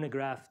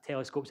coronagraph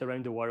telescopes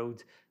around the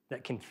world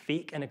that can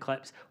fake an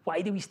eclipse,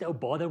 why do we still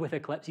bother with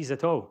eclipses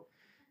at all?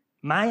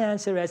 My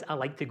answer is, I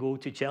like to go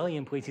to Chile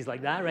and places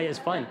like that, right? It's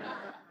fun.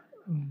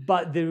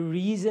 But the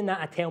reason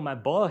that I tell my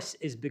boss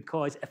is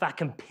because if I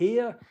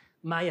compare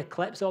my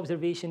eclipse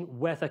observation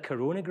with a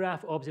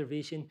coronagraph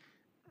observation,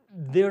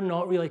 they're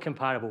not really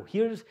comparable.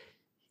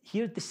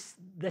 This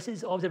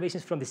is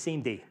observations from the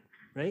same day,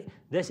 right?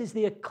 This is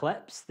the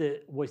eclipse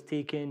that was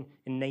taken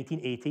in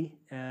 1980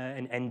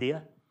 in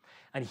India.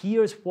 And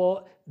here's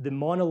what the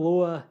Mauna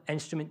Loa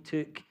instrument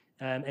took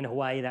in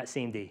Hawaii that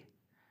same day.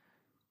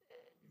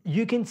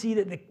 You can see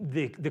that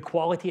the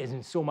quality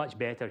isn't so much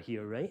better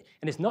here, right?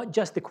 And it's not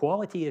just the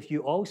quality. If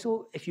you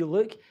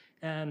look,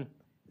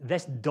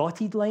 this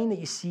dotted line that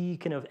you see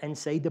kind of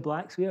inside the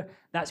black square,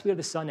 that's where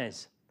the sun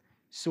is.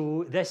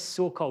 So this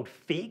so-called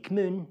fake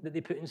moon that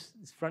they put in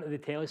front of the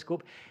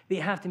telescope, they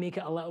have to make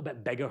it a little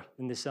bit bigger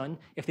than the sun.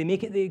 If they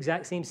make it the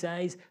exact same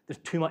size, there's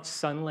too much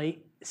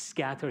sunlight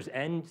scatters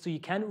in, so you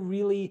can't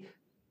really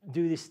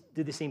do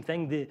the same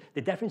thing.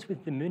 The difference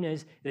with the moon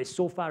is that it's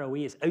so far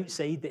away, it's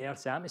outside the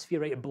Earth's atmosphere,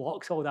 right? It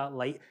blocks all that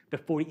light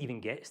before it even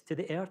gets to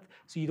the Earth,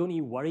 so you don't need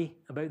to worry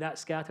about that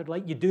scattered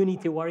light. You do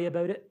need to worry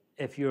about it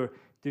if you're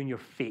doing your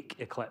fake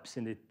eclipse.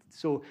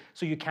 So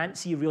you can't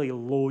see really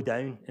low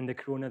down in the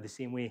corona the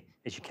same way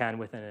as you can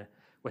with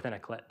an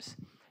eclipse.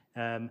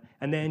 And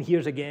then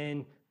here's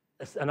again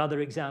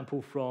another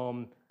example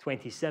from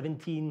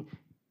 2017.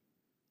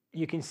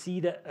 You can see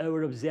that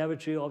our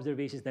observatory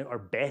observations now are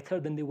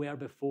better than they were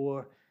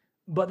before,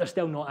 but they're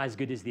still not as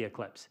good as the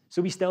eclipse. So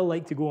we still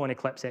like to go on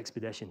eclipse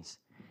expeditions.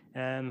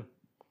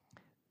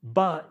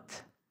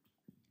 But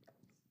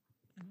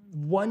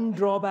one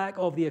drawback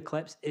of the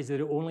eclipse is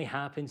that it only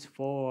happens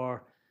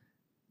for,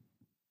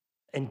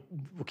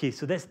 okay,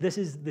 so this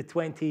is the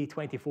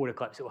 2024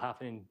 eclipse. It will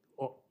happen in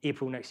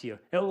April next year.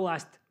 It will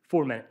last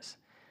 4 minutes.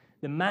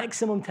 The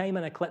maximum time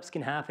an eclipse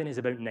can happen is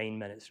about 9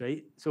 minutes,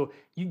 right? So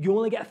you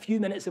only get a few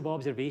minutes of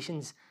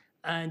observations,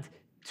 and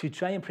to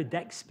try and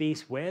predict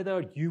space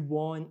weather, you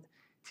want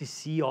to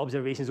see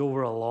observations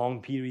over a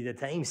long period of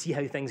time, see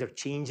how things are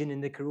changing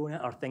in the corona,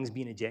 are things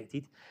being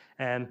ejected.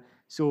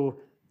 So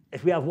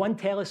if we have one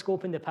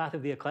telescope in the path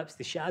of the eclipse,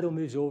 the shadow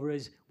moves over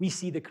us, we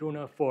see the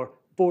corona for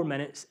 4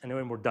 minutes, and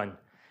then we're done.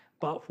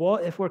 But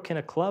what if we're kind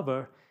of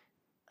clever,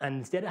 and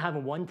instead of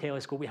having one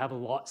telescope, we have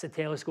lots of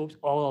telescopes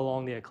all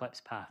along the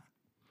eclipse path?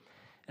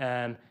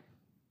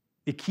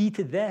 The key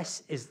to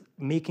this is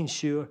making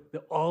sure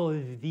that all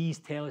of these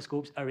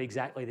telescopes are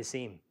exactly the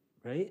same,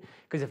 right?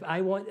 Because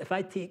if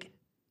I take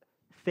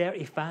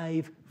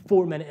 35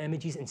 4-minute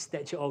images and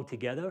stitch it all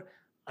together,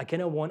 I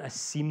kind of want a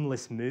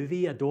seamless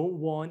movie. I don't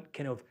want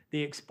kind of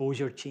the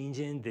exposure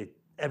changing,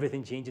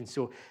 everything changing.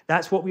 So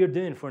that's what we're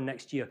doing for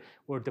next year.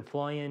 We're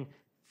deploying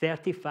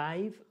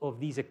 35 of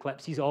these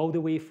eclipses all the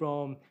way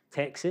from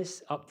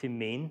Texas up to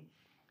Maine.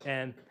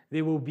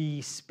 They will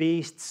be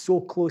spaced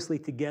so closely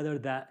together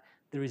that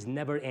there is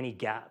never any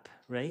gap,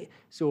 right?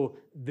 So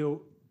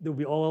they'll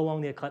be all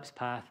along the eclipse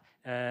path,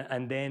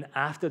 and then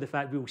after the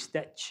fact, we'll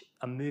stitch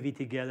a movie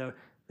together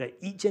that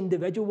each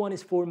individual one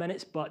is 4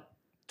 minutes, but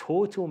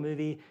total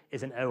movie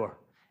is an hour.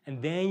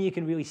 And then you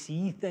can really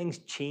see things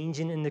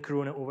changing in the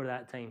corona over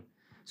that time.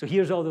 So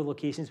here's all the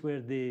locations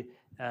where the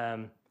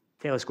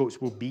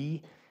telescopes will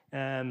be.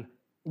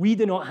 We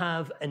do not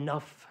have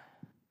enough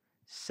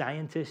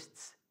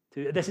scientists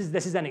to, this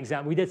is an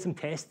example. We did some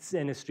tests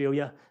in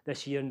Australia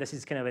this year, and this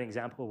is kind of an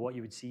example of what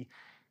you would see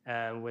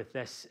with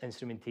this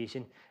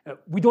instrumentation.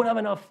 We don't have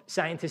enough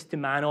scientists to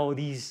man all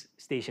these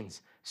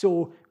stations,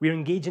 so we're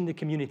engaging the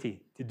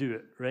community to do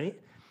it,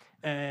 right?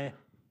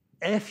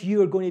 If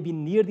you are going to be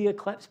near the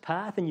eclipse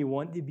path and you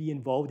want to be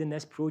involved in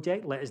this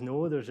project, let us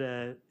know. There's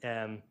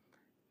an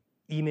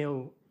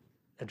email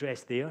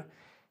address there.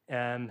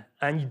 And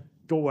you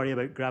don't worry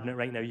about grabbing it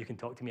right now. You can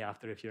talk to me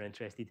after if you're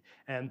interested.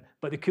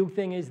 But the cool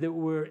thing is that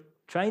we're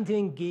trying to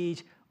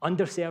engage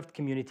underserved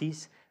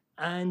communities,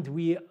 and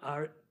we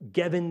are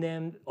giving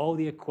them all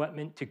the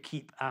equipment to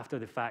keep after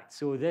the fact.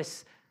 So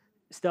this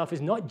stuff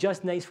is not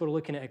just nice for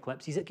looking at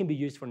eclipses. It can be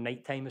used for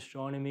nighttime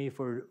astronomy,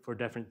 for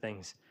different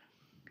things.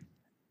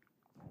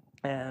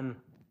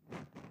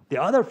 The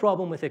other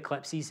problem with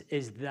eclipses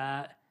is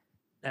that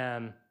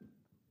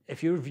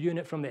if you're viewing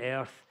it from the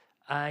Earth,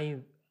 I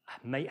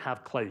might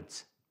have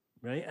clouds,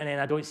 right? And then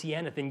I don't see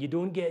anything. You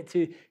don't get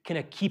to kind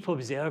of keep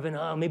observing,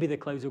 oh, maybe the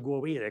clouds will go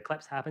away. The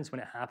eclipse happens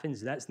when it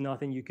happens. That's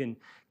nothing you can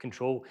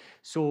control.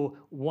 So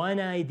one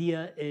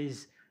idea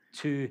is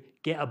to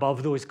get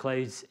above those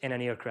clouds in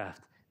an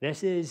aircraft.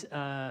 This is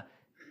an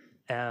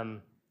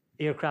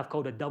aircraft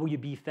called a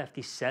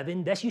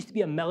WB-57. This used to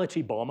be a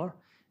military bomber.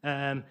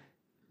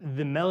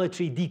 The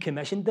military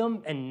decommissioned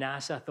them, and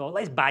NASA thought,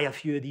 let's buy a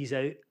few of these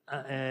out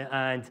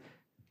and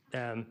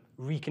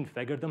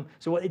reconfigured them.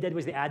 So what they did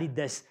was they added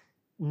this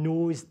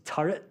nose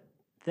turret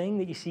thing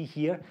that you see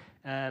here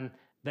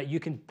that you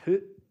can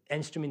put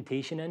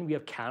instrumentation in. We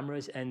have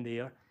cameras in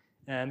there.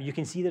 You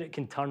can see that it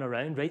can turn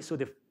around, right? So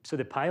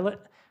the pilot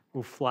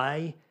will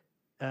fly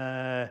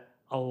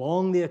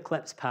along the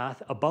eclipse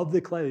path above the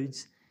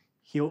clouds.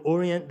 He'll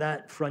orient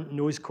that front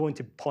nose cone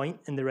to point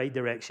in the right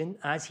direction.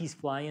 As he's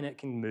flying, it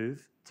can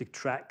move to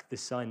track the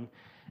sun.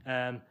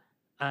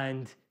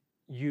 And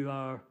you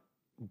are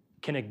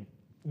kind of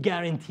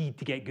guaranteed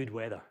to get good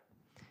weather.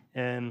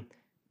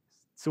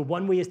 So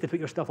one way is to put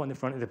your stuff on the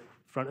front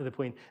of the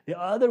plane. The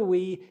other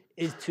way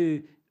is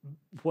to,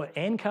 what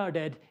NCAR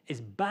did, is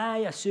buy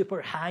a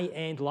super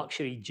high-end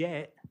luxury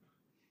jet,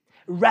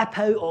 rip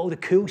out all the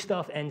cool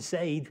stuff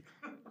inside,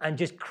 and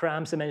just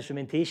cram some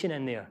instrumentation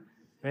in there,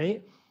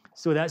 right?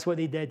 So that's what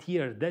they did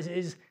here. This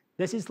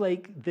is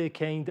like the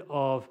kind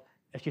of,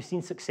 if you've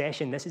seen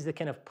Succession, this is the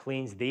kind of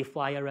planes they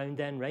fly around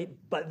in, right?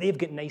 But they've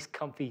got nice,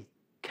 comfy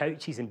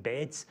couches and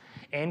beds.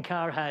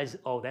 NCAR has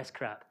all this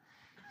crap.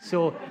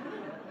 So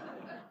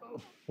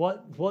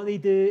what they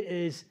do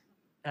is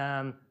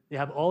they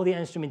have all the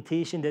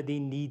instrumentation that they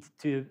need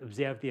to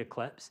observe the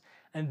eclipse,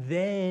 and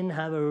then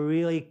have a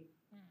really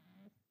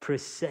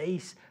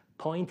precise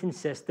pointing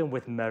system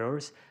with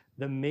mirrors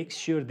that makes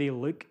sure they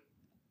look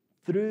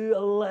through a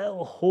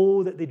little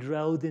hole that they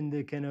drilled in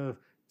the kind of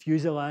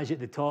fuselage at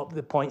the top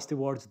that points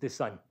towards the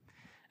sun.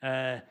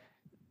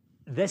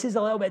 This is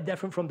a little bit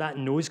different from that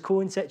nose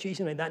cone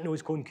situation, right? That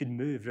nose cone could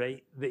move,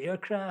 right? The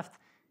aircraft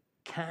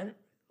can't,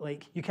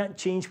 like, you can't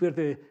change where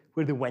the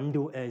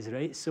window is,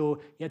 right? So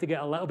you have to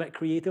get a little bit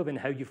creative in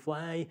how you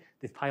fly.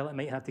 The pilot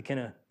might have to kind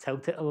of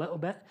tilt it a little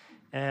bit.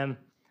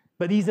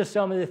 But these are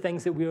some of the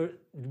things that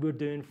we're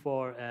doing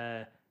for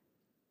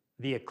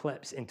the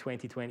eclipse in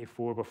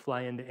 2024. We're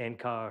flying the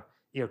NCAR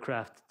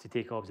aircraft to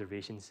take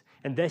observations.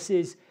 And this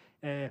is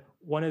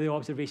one of the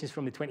observations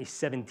from the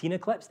 2017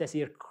 eclipse. This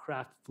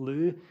aircraft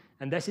flew,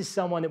 and this is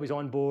someone that was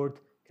on board,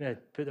 kind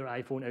of put their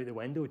iPhone out the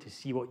window to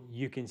see what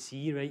you can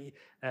see, right?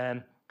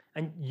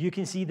 And you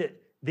can see that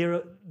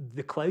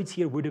the clouds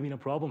here would have been a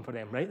problem for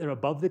them, right? They're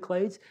above the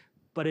clouds,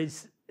 but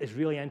it's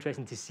really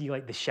interesting to see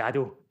like the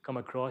shadow come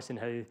across and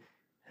how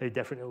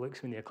different it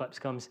looks when the eclipse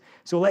comes.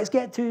 So let's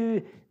get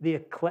to the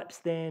eclipse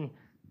then,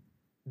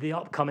 the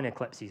upcoming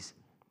eclipses.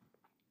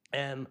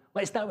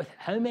 Let's start with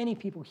how many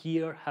people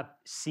here have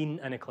seen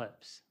an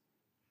eclipse?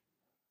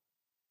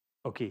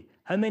 Okay,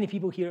 how many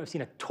people here have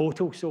seen a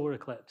total solar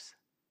eclipse?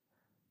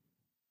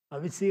 I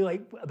would say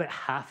like about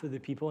half of the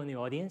people in the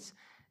audience.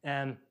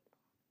 And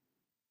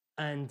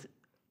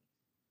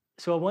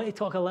so I want to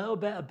talk a little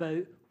bit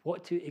about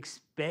what to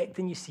expect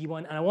when you see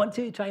one. And I want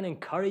to try and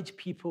encourage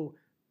people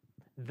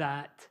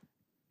that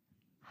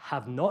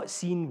have not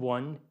seen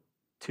one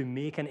to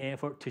make an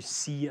effort to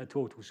see a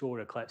total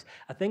solar eclipse.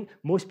 I think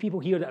most people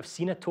here that have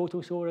seen a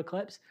total solar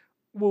eclipse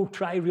will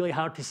try really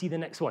hard to see the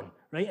next one,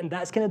 right? And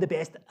that's kind of the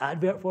best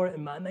advert for it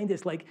in my mind.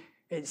 It's like,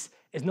 it's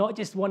not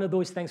just one of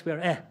those things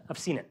where, I've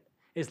seen it.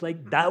 It's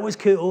like, that was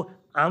cool,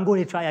 I'm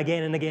going to try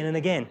again and again and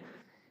again.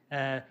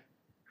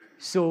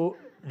 So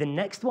the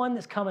next one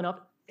that's coming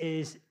up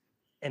is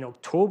in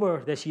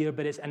October this year,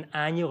 but it's an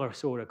annular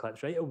solar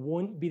eclipse, right? It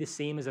won't be the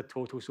same as a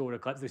total solar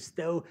eclipse.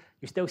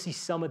 You still see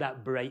some of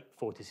that bright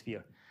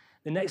photosphere.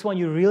 The next one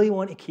you really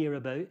want to care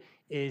about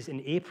is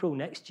in April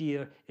next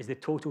year is the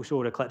total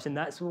solar eclipse, and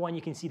that's the one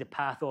you can see the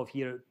path of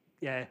here.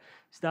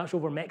 Starts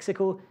over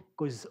Mexico,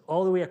 goes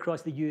all the way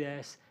across the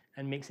US,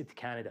 and makes it to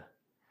Canada.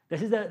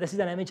 This is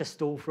an image I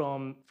stole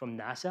from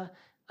NASA,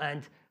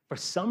 and for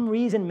some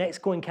reason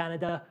Mexico and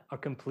Canada are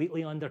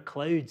completely under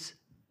clouds,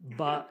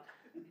 but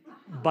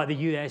the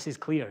US is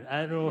clear.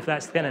 I don't know if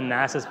that's kind of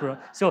NASA's problem.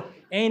 So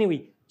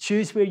anyway,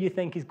 choose where you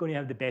think is going to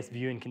have the best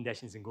viewing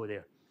conditions and go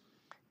there.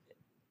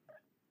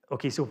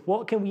 Okay, so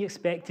what can we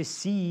expect to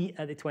see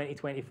at the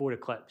 2024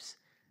 eclipse?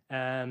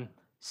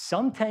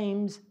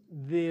 Sometimes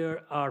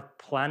there are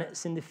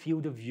planets in the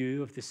field of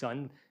view of the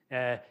sun.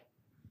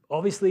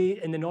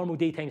 Obviously, in the normal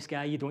daytime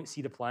sky, you don't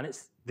see the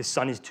planets. The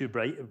sun is too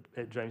bright,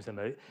 it drowns them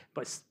out.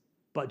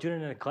 But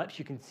during an eclipse,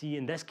 you can see,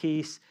 in this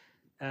case,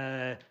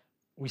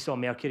 we saw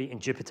Mercury and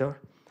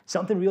Jupiter.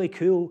 Something really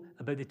cool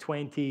about the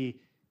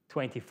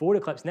 2024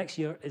 eclipse next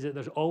year is that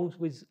there's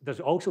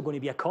also going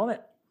to be a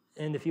comet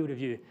in the field of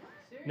view.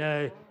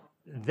 Now,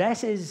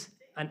 this is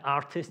an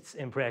artist's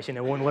impression.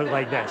 It won't look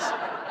like this,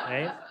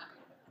 right?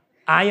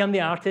 I am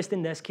the artist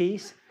in this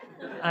case,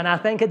 and I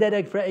think I did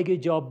a pretty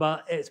good job,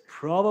 but it's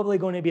probably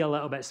going to be a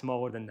little bit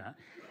smaller than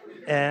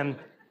that.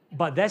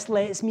 But this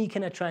lets me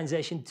kind of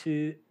transition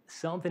to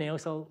something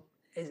else.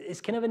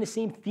 It's kind of in the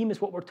same theme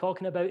as what we're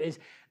talking about. Is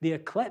the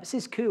eclipse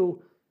is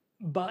cool,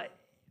 but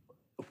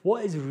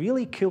what is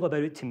really cool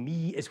about it to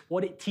me is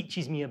what it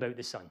teaches me about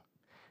the sun.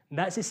 And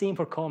that's the same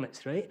for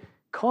comets, right?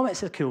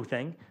 Comets are a cool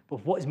thing,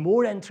 but what's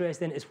more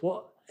interesting is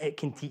what it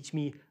can teach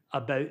me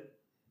about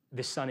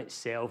the sun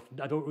itself.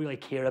 I don't really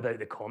care about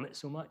the comet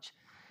so much.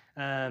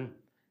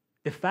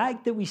 The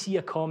fact that we see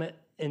a comet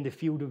in the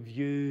field of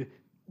view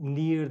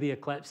near the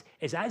eclipse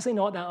is actually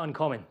not that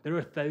uncommon. There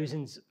are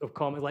thousands of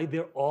comets, like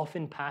they're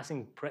often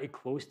passing pretty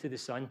close to the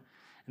sun.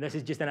 And this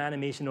is just an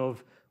animation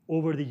of,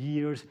 over the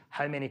years,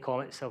 how many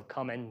comets have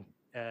come in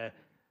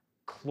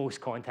close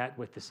contact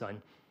with the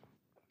sun.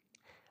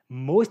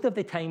 Most of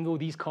the time, though,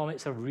 these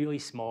comets are really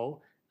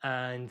small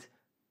and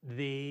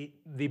they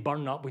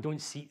burn up. We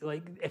don't see,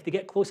 like, if they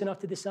get close enough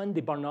to the sun,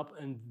 they burn up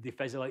and they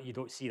fizzle out, you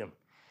don't see them.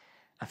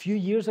 A few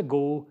years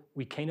ago,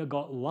 we kind of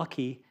got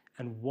lucky,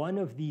 and one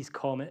of these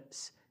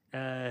comets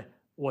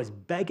was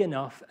big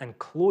enough and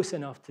close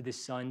enough to the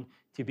sun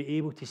to be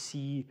able to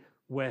see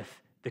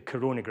with the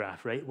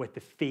coronagraph, right, with the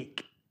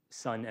fake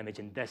sun image.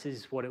 And this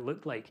is what it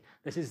looked like.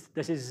 This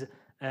is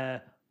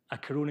a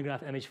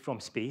coronagraph image from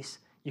space.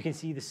 You can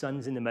see the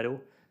sun's in the middle,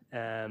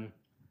 and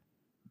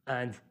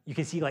you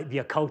can see like the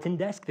occulting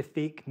disk, the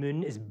fake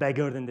moon, is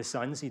bigger than the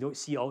sun, so you don't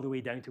see all the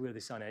way down to where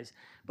the sun is.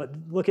 But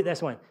look at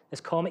this one.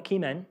 This comet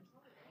came in.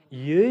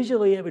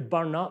 Usually it would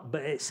burn up,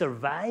 but it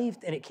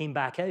survived and it came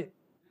back out,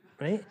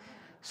 right?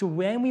 So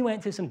when we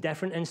went to some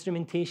different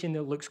instrumentation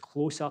that looks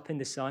close up in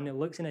the sun, it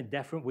looks in a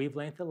different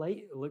wavelength of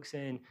light. It looks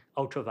in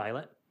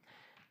ultraviolet.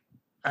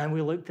 And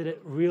we looked at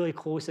it really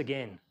close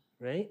again,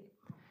 right?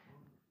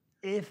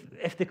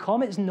 If the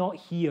comet's not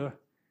here,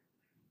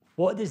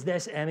 what does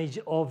this image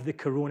of the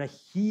corona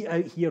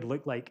out here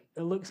look like?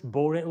 It looks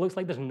boring. It looks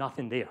like there's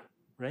nothing there,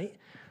 right?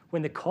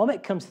 When the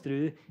comet comes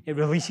through, it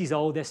releases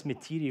all this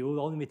material.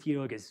 All the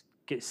material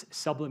gets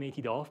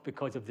sublimated off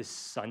because of the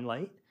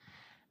sunlight.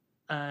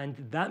 And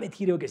that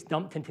material gets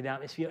dumped into the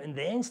atmosphere and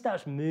then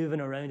starts moving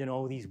around in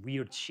all these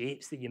weird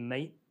shapes that you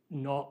might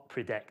not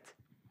predict.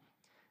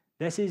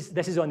 This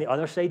is on the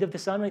other side of the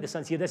sun, right? The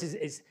sun's here.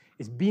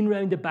 It's been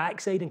round the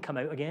backside and come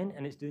out again,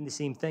 and it's doing the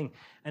same thing.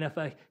 And if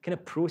I kind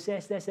of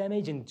process this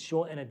image and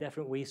show it in a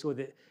different way so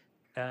that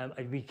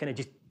we kind of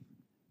just,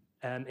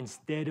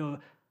 instead of,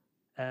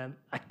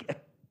 I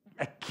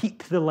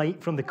keep the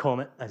light from the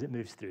comet as it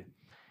moves through.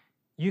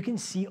 You can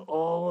see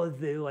all of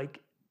the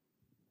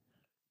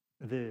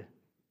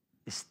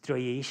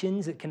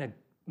striations it kind of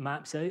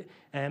maps out.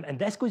 And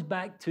this goes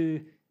back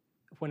to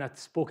when I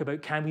spoke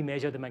about, can we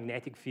measure the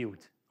magnetic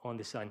field on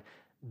the sun?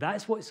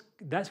 That's what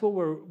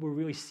we're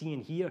really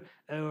seeing here.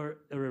 Our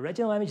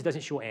original image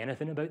doesn't show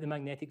anything about the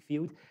magnetic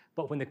field,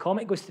 but when the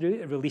comet goes through,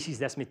 it releases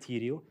this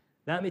material.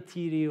 That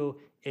material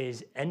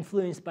is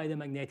influenced by the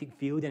magnetic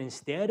field, and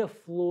instead of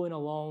flowing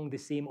along the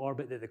same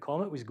orbit that the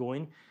comet was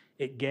going,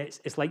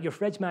 it's like your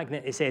fridge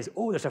magnet. It says,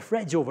 oh, there's a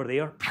fridge over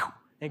there.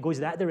 And it goes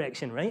that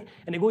direction, right?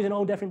 And it goes in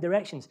all different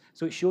directions.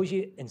 So it shows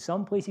you in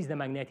some places the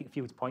magnetic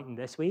field's pointing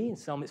this way, and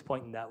some it's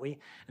pointing that way.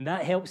 And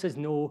that helps us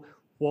know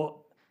what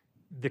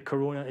the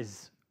corona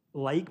is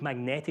like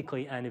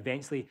magnetically, and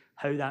eventually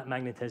how that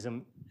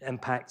magnetism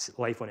impacts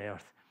life on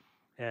Earth.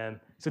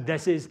 So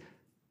this is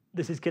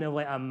kind of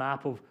like a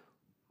map of,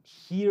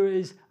 here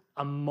is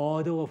a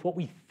model of what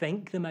we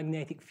think the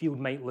magnetic field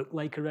might look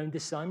like around the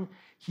sun.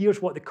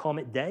 Here's what the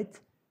comet did,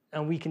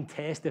 and we can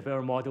test if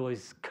our model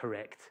is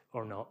correct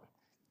or not.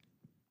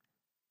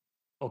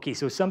 Okay,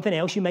 so something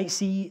else you might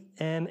see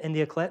in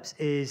the eclipse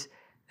is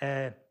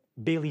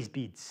Bailey's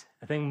beads.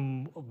 I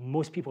think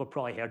most people have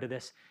probably heard of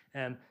this.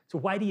 So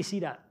why do you see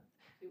that?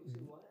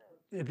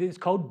 It's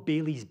called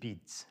Bailey's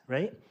beads,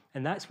 right?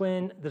 And that's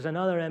when there's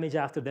another image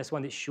after this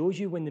one that shows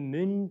you when the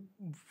moon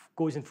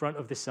goes in front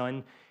of the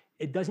sun,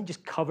 it doesn't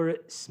just cover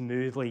it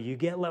smoothly. You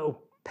get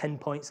little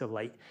pinpoints of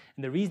light.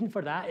 And the reason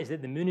for that is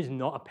that the moon is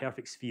not a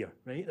perfect sphere,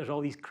 right? There's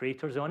all these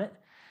craters on it.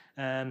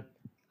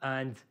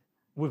 And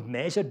we've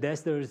measured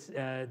this.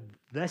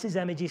 This is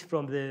images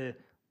from the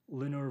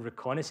Lunar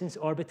Reconnaissance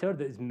Orbiter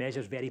that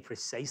measures very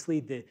precisely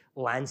the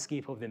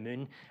landscape of the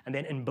moon. And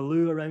then in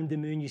blue around the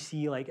moon, you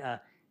see like a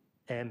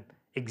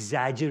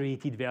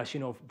exaggerated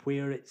version of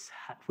where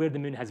the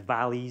moon has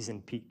valleys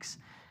and peaks.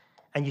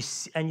 And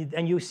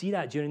you'll see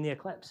that during the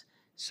eclipse.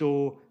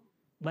 So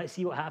let's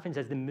see what happens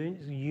as the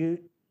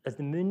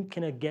moon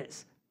kind of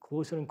gets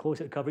closer and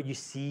closer to cover, you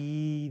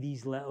see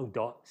these little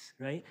dots,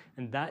 right?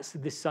 And that's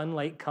the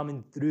sunlight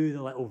coming through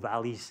the little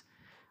valleys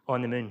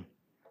on the moon.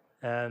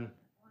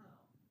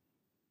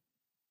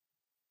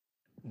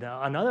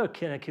 Another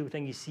kind of cool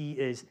thing you see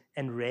is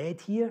in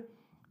red here,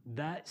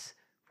 that's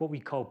what we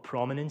call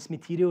prominence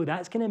material.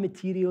 That's kind of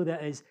material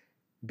that is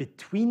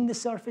between the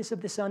surface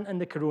of the sun and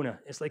the corona.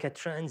 It's like a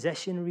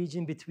transition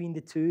region between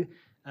the two.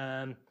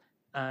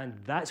 And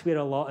that's where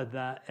a lot of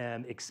that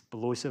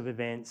explosive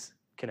events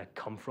kind of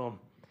come from.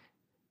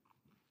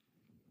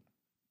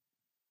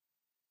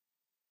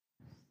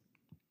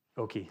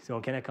 Okay, so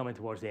I'm kind of coming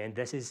towards the end.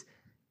 This is,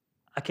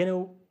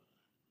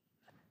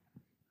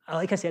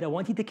 like I said, I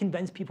wanted to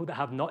convince people that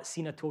have not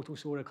seen a total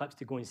solar eclipse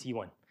to go and see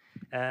one.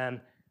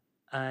 And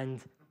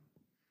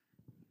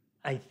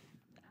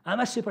I'm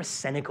a super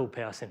cynical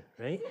person,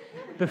 right?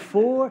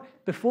 Before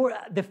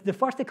the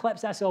first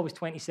eclipse I saw was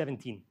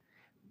 2017.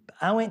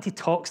 I went to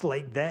talks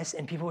like this,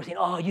 and people were saying,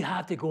 oh, you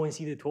have to go and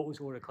see the total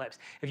solar eclipse.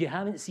 If you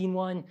haven't seen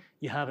one,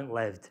 you haven't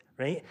lived,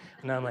 right?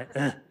 And I'm like,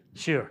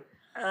 sure.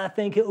 I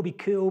think it'll be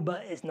cool,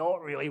 but it's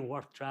not really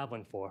worth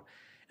traveling for.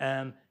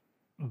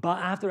 But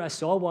after I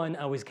saw one,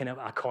 I was kind of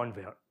a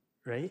convert,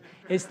 right?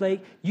 It's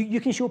like, you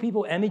can show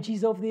people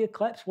images of the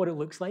eclipse, what it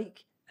looks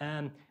like,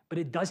 but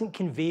it doesn't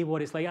convey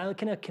what it's like. I like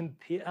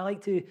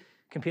to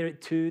compare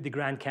it to the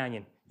Grand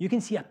Canyon. You can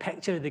see a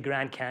picture of the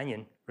Grand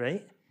Canyon,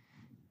 right?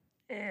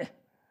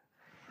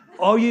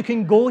 Or you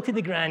can go to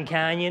the Grand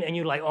Canyon and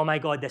you're like, oh my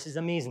God, this is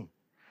amazing.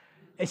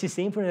 It's the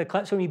same for an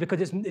eclipse for me,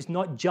 because it's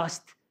not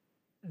just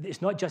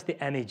the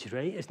image,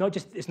 right? It's not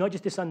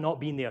just the sun not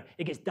being there.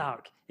 It gets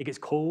dark. It gets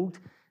cold.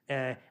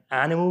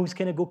 Animals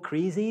kind of go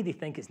crazy. They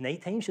think it's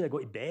nighttime. Should I go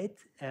to bed?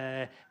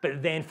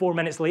 But then 4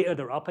 minutes later,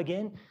 they're up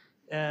again,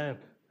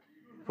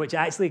 which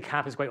actually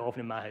happens quite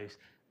often in my house.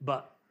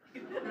 But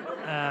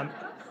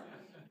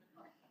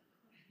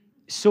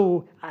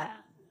so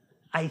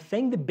I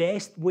think the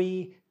best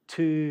way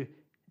to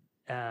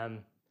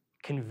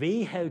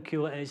convey how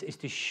cool it is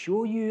to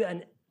show you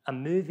a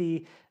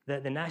movie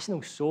that the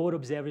National Solar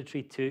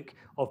Observatory took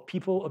of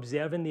people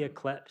observing the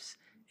eclipse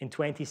in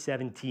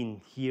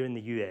 2017 here in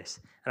the US.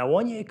 And I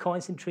want you to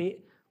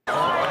concentrate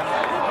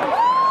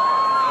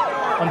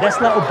On this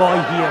little boy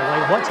here,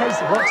 like watch his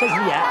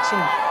reaction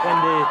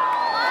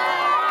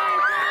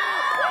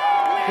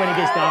when it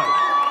gets dark.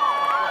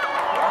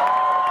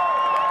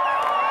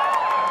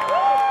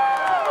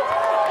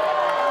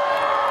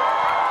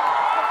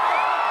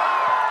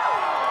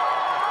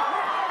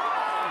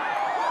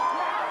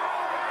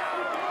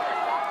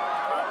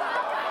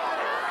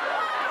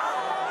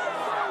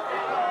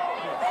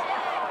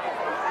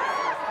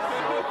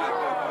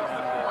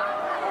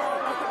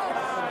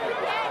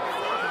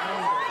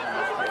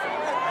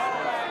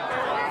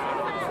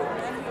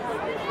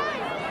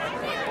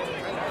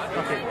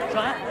 So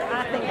I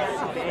think that's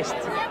the best. I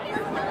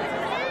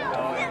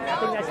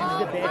think this is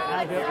the best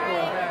advert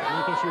for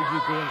making sure you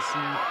go and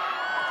see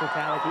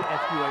totality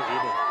if you are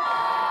able.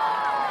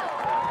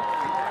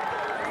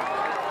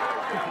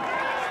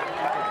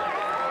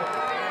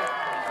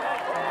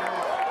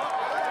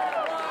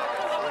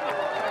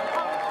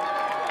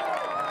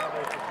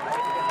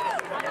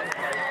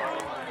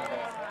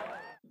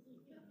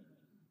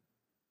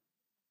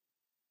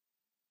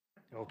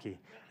 Okay,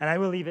 and I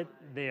will leave it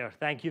there.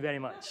 Thank you very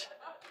much.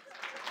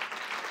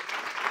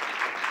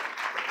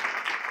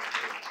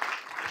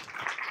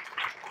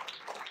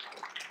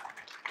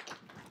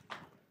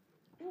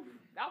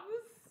 That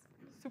was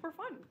super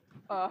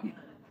fun.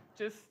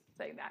 Just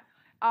saying that.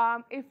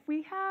 If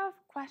we have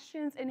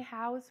questions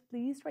in-house,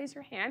 please raise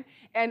your hand.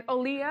 And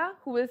Aaliyah,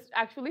 who is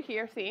actually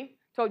here,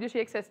 told you she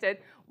existed,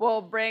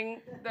 will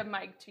bring the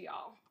mic to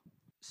y'all.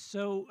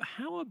 So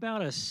how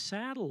about a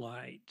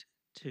satellite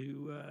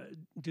to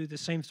do the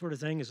same sort of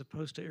thing as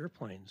opposed to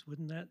airplanes?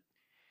 Wouldn't that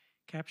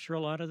capture a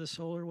lot of the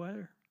solar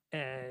weather?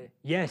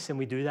 Yes, and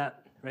we do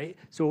that, right?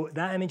 So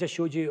that image I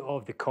showed you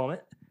of the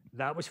comet,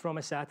 that was from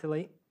a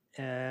satellite.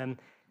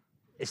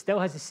 It still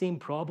has the same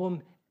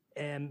problem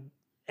in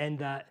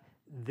that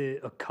the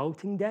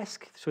occulting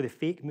disk, so the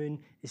fake moon,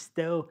 is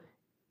still,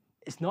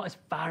 it's not as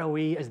far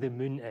away as the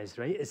moon is,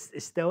 right?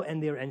 It's still in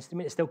their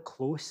instrument, it's still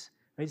close,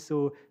 right?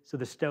 So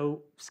there's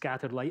still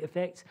scattered light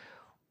effects.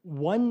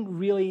 One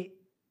really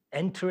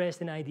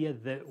interesting idea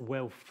that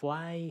will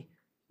fly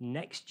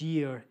next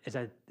year is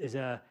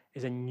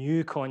a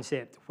new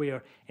concept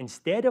where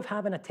instead of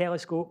having a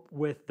telescope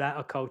with that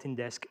occulting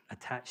disk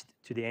attached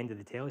to the end of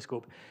the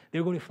telescope,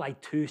 they're going to fly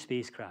two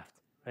spacecraft,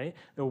 right?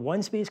 The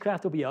one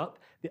spacecraft will be up,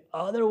 the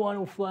other one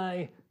will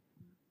fly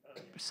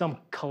some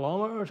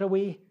kilometers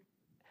away,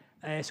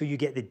 so you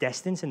get the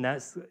distance, and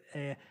that's,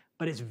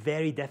 but it's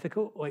very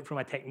difficult, like from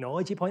a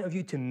technology point of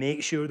view, to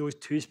make sure those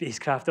two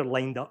spacecraft are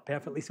lined up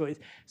perfectly. So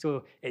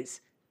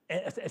it's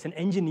an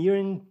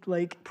engineering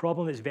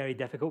problem that's very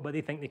difficult, but they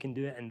think they can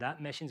do it, and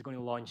that mission's going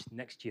to launch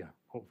next year,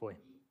 hopefully.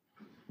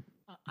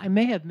 I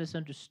may have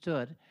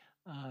misunderstood,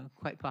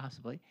 quite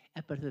possibly,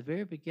 but at the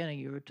very beginning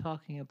you were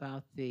talking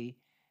about the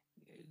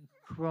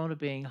corona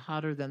being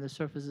hotter than the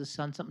surface of the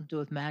sun, something to do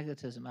with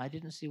magnetism. I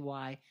didn't see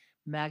why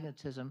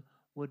magnetism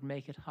would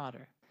make it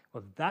hotter.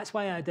 Well, that's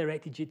why I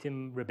directed you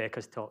to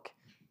Rebecca's talk,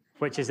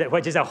 which is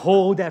a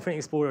whole different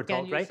Explorer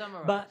talk, right?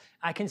 Summarize? But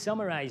I can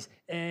summarize.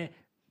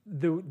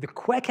 The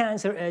quick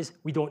answer is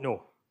we don't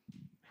know.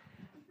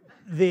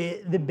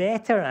 The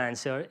better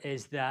answer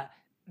is that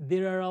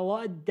there are a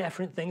lot of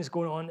different things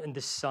going on in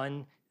the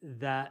sun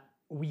that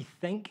we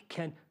think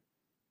can.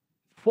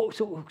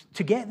 So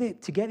to get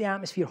the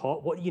atmosphere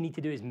hot, what you need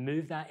to do is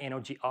move that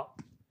energy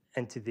up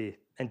into the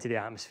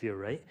atmosphere,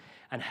 right?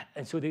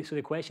 And so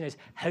the question is,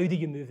 how do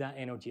you move that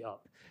energy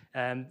up?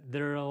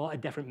 There are a lot of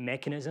different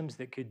mechanisms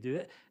that could do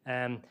it.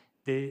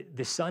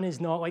 The sun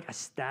is not like a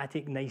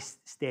static, nice,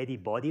 steady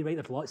body, right?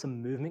 There's lots of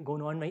movement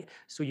going on, right?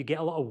 So you get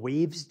a lot of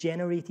waves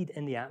generated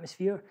in the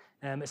atmosphere.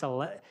 It's a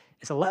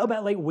little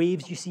bit like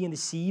waves you see in the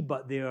sea,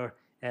 but they're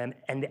in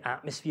the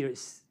atmosphere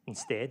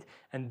instead,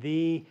 and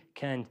they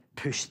can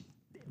push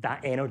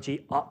that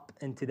energy up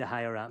into the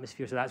higher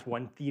atmosphere. So that's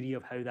one theory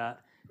of how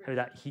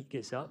that heat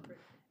gets up.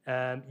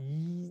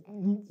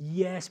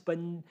 Yes, but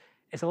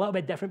it's a little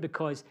bit different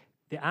because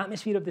the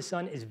atmosphere of the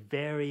sun is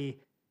very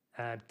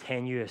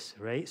tenuous,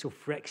 right? So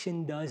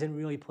friction doesn't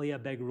really play a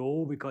big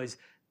role because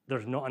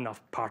there's not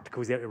enough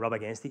particles there to rub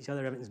against each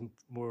other. Everything's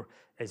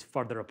is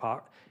further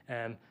apart.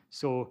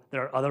 So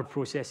there are other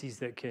processes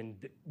that can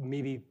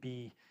maybe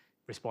be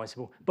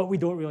responsible, but we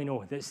don't really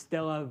know. There's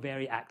still a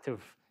very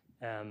active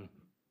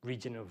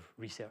region of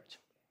research.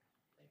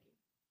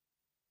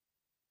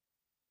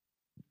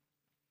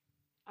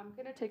 I'm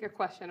going to take a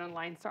question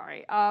online,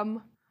 sorry.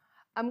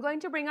 I'm going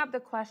to bring up the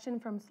question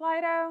from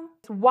Slido.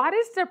 What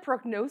is the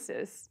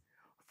prognosis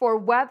for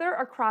weather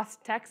across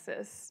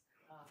Texas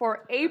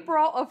for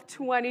April of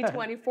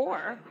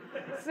 2024?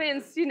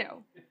 Since, you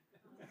know.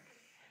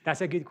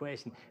 That's a good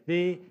question.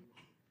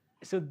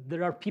 So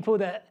there are people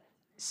that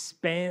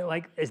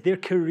spend, as their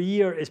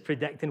career is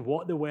predicting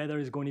what the weather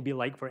is going to be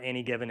like for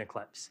any given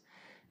eclipse.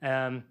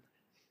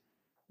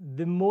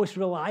 The most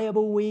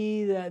reliable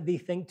way that they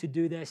think to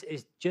do this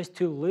is just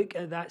to look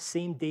at that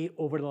same day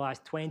over the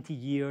last 20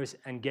 years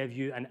and give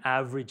you an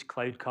average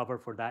cloud cover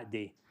for that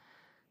day.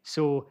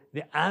 So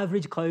the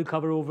average cloud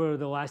cover over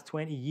the last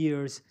 20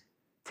 years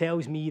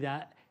tells me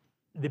that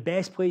the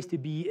best place to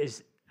be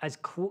is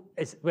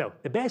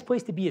the best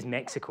place to be is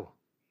Mexico,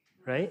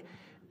 right?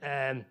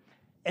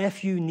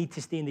 If you need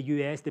to stay in the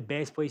US, the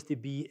best place to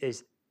be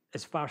is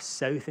as far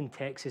south in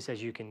Texas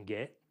as you can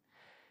get.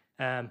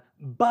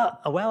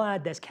 But I will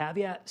add this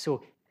caveat.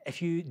 So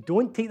if you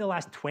don't take the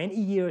last 20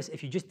 years,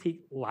 if you just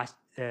take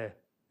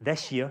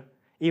this year,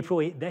 April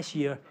 8th this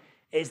year,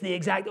 it's the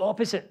exact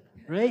opposite,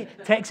 right?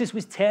 Texas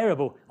was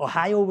terrible.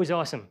 Ohio was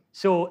awesome.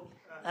 So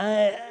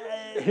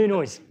who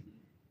knows?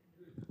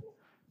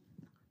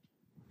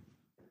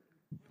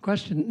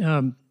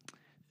 Question.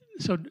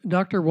 So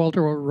Dr.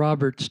 Walter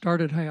Roberts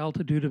started High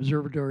Altitude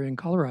Observatory in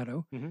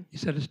Colorado. Mm-hmm. He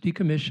said it's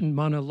decommissioned.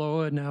 Mauna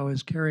Loa now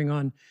is carrying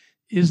on.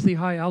 Is the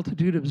High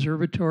Altitude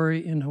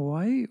Observatory in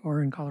Hawaii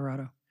or in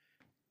Colorado?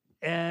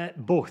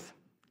 Both.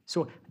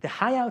 So the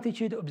High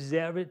Altitude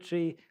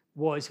Observatory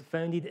was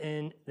founded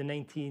in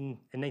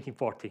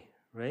 1940,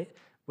 right,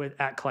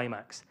 at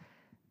Climax.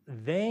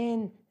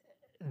 Then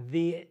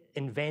they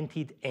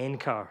invented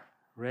NCAR,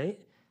 right,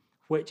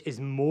 which is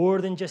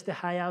more than just the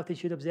High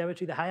Altitude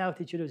Observatory. The High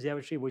Altitude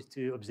Observatory was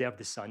to observe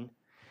the sun.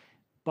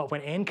 But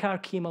when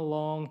NCAR came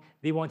along,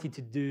 they wanted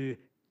to do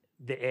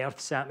the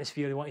Earth's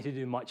atmosphere. They wanted to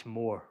do much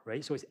more,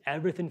 right? So it's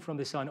everything from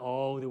the sun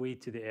all the way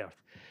to the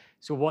Earth.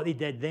 So what they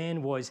did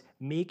then was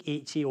make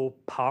HAO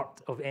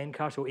part of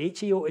NCAR. So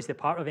HAO is the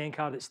part of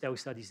NCAR that still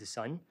studies the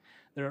sun.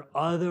 There are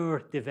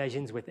other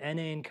divisions within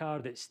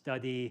NCAR that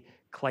study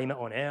climate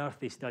on Earth.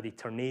 They study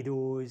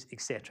tornadoes,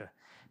 etc.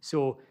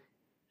 So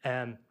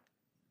HAO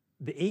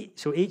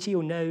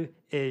now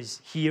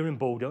is here in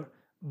Boulder,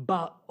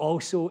 but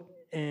also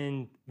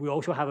we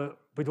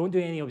don't do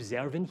any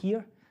observing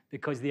here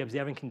because the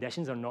observing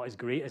conditions are not as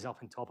great as up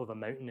on top of a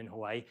mountain in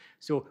Hawaii.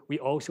 So we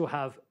also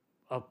have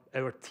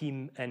our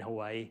team in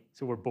Hawaii,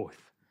 so we're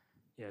both.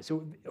 Yeah,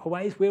 so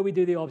Hawaii is where we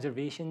do the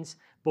observations.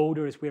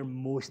 Boulder is where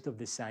most of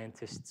the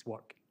scientists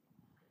work.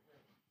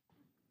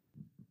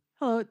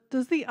 Hello,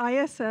 does the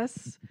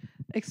ISS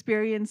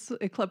experience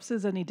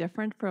eclipses any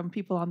different from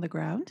people on the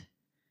ground?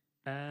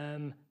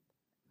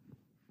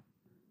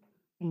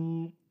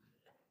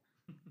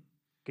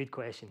 Good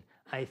question.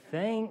 I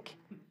think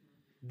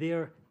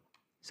they're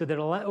a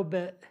little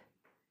bit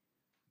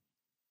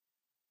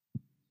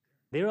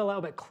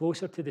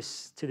closer to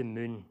the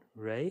moon,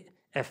 right?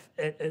 If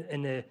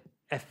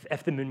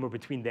the moon were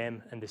between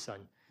them and the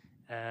sun,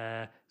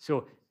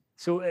 so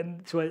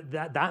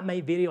that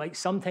might vary. Like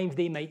sometimes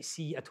they might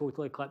see a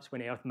total eclipse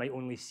when Earth might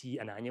only see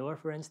an annular,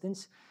 for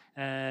instance.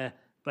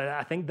 But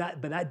I think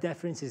that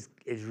difference is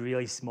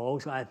really small.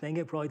 So I think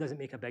it probably doesn't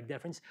make a big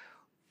difference.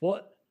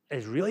 What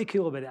is really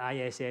cool about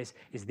the ISS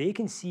is they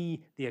can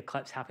see the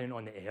eclipse happening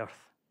on the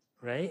Earth.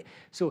 Right?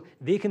 So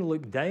they can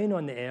look down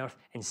on the Earth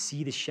and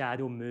see the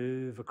shadow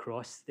move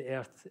across the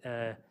Earth.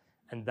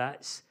 And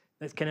that's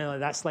kind of like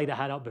that slide I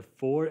had up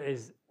before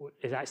is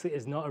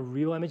not a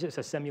real image, it's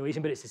a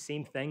simulation, but it's the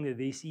same thing that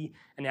they see.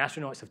 And the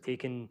astronauts have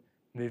taken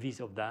movies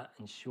of that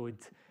and showed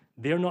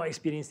they're not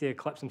experiencing the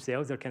eclipse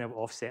themselves, they're kind of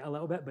offset a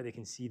little bit, but they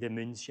can see the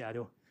moon's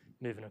shadow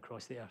moving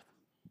across the Earth.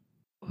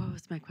 What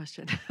was my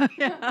question?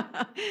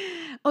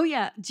 Oh,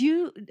 yeah. Do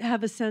you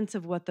have a sense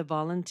of what the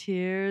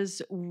volunteers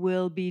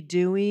will be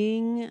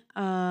doing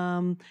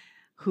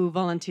who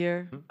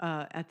volunteer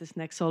at this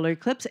next solar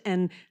eclipse?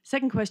 And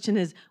second question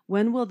is,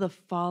 when will the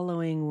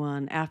following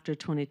one after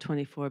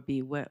 2024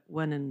 be?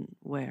 When and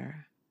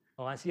where?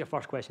 I'll answer your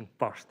first question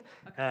first.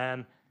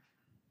 Okay.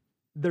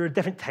 There are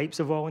different types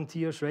of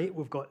volunteers, right?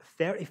 We've got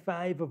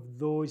 35 of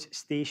those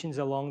stations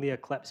along the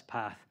eclipse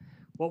path.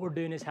 What we're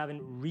doing is having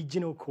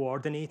regional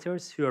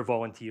coordinators who are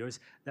volunteers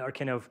that are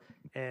kind of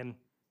in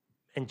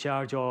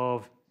charge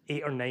of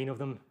 8 or 9 of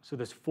them. So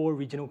there's 4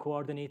 regional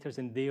coordinators,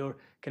 and they are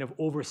kind of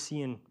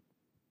overseeing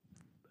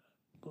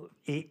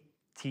 8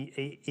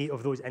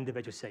 of those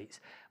individual sites.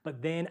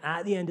 But then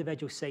at the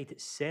individual site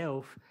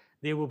itself,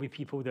 there will be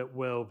people that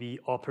will be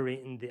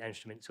operating the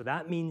instrument. So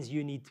that means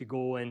you need to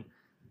go and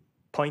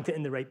point it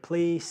in the right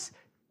place,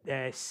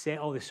 set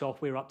all the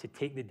software up to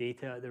take the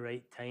data at the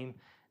right time.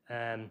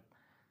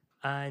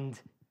 And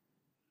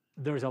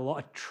there's a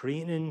lot of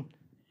training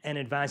in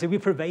advance. And we're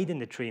providing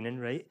the training,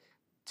 right,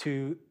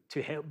 to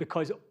help,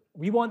 because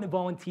we want the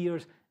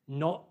volunteers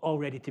not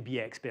already to be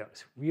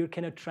experts. We're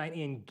kind of trying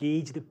to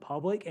engage the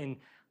public and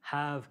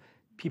have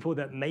people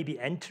that might be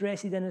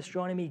interested in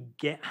astronomy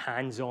get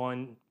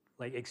hands-on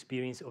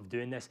experience of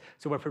doing this.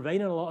 So we're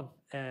providing a lot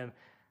of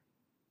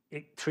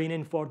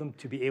training for them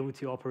to be able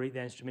to operate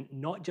the instrument,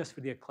 not just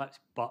for the eclipse,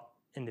 but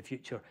in the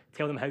future.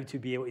 Tell them how to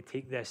be able to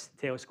take this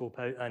telescope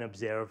out and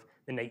observe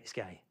the night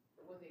sky.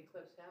 But when the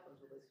eclipse happens,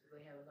 will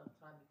they have enough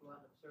time to go out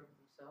and observe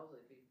it themselves?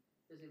 They'd be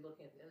busy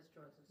looking at the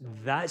instruments and so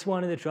on. That's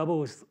one of the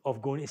troubles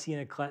of going to see an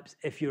eclipse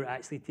if you're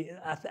actually...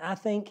 I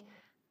think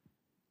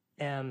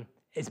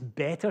it's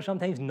better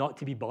sometimes not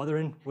to be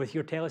bothering with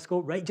your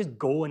telescope, right? Just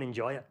go and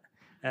enjoy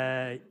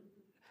it.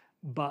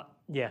 But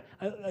yeah,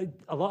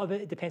 a lot of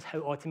it depends how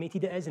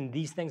automated it is, and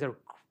these things are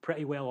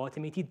pretty well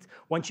automated.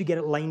 Once you get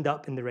it lined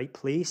up in the right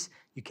place,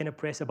 you kind of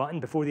press a button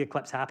before the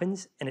eclipse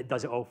happens, and it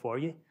does it all for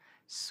you.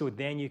 So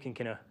then you can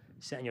kind of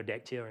sit in your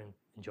deck chair and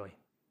enjoy.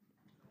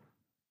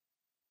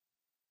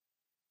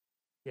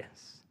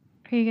 Yes.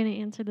 Are you going to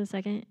answer the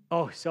second?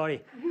 Oh,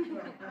 sorry.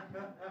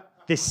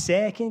 The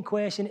second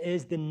question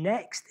is the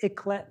next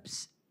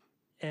eclipse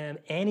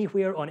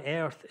anywhere on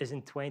Earth is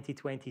in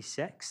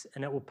 2026,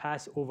 and it will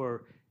pass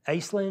over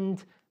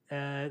Iceland,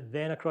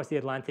 then across the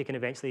Atlantic, and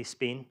eventually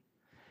Spain.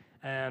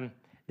 The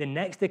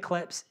next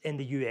eclipse in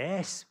the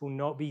US will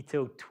not be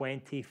till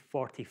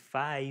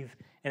 2045,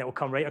 and it will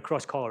come right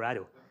across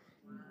Colorado.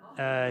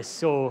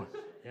 So,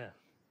 yeah.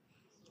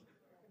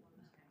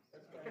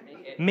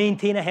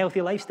 Maintain a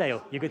healthy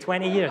lifestyle. You've got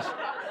 20 years.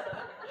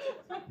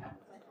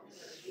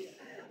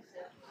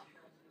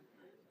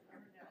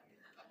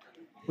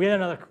 We had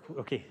another,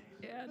 okay.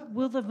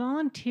 Will the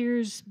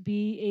volunteers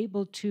be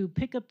able to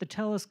pick up the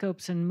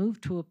telescopes and move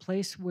to a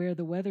place where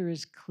the weather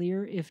is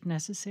clear if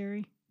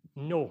necessary?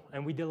 No,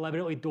 and we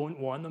deliberately don't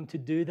want them to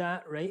do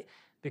that, right?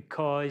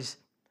 Because,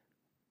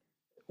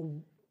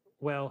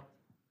 well,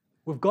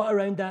 we've got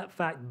around that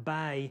fact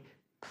by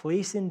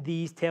placing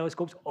these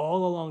telescopes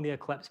all along the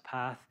eclipse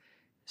path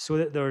so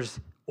that there's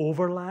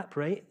overlap,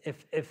 right?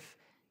 If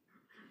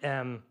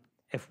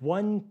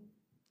one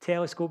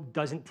telescope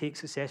doesn't take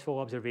successful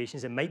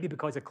observations, it might be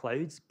because of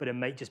clouds, but it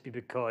might just be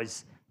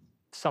because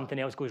something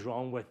else goes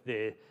wrong with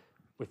the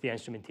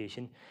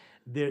instrumentation.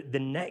 The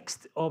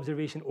next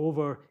observation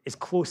over is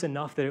close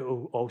enough that it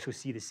will also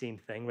see the same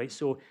thing, right?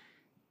 So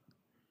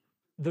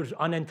there's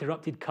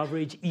uninterrupted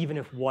coverage even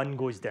if one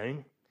goes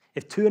down.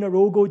 If two in a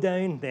row go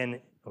down, then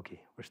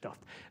okay, we're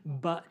stuffed.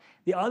 But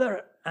the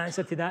other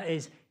answer to that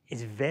is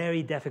it's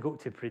very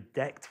difficult to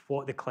predict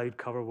what the cloud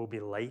cover will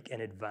be like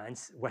in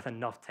advance with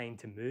enough time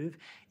to move.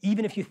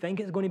 Even if you think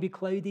it's going to be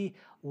cloudy,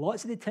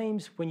 lots of the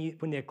times when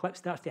the eclipse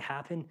starts to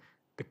happen,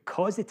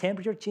 because the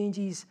temperature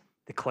changes,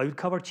 the cloud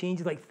cover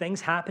changes, like things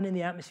happen in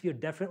the atmosphere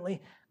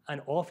differently,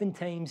 and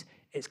oftentimes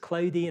it's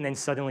cloudy and then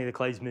suddenly the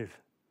clouds move.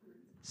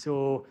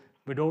 So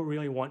we don't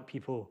really want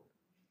people,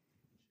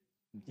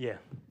 yeah.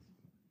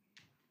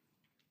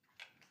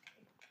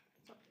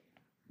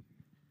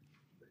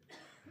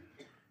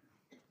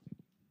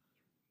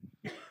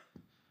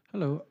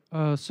 Hello.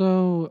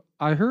 So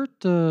I heard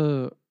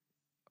the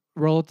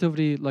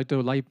relativity, like the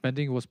light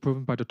bending, was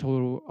proven by the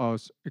total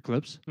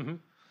eclipse,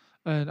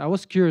 and I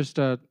was curious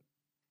that,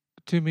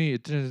 to me,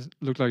 it didn't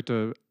look like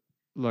the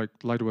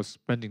light was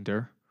bending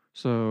there.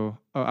 So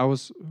I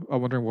was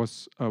wondering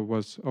what's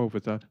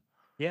with that.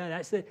 Yeah,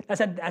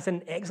 that's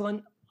an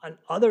excellent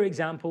another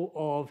example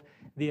of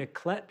the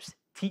eclipse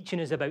teaching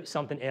us about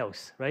something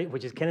else, right?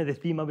 Which is kind of the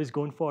theme I was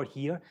going for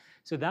here.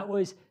 So that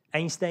was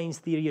Einstein's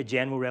theory of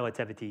general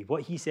relativity.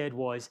 What he said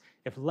was,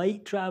 if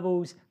light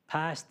travels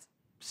past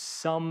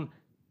some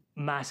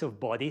massive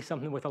body,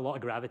 something with a lot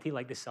of gravity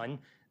like the sun,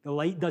 the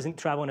light doesn't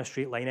travel in a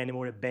straight line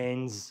anymore, it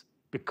bends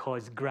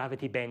because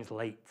gravity bends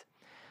light.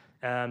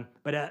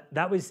 But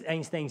that was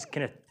Einstein's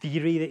kind of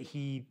theory that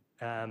he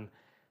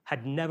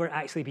had never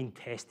actually been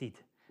tested.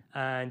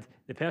 And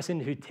the person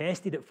who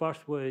tested it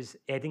first was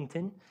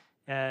Eddington,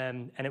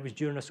 and it was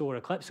during a solar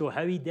eclipse. So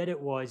how he did it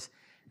was,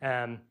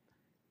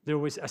 there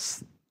was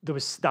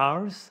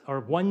stars, or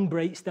one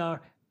bright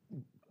star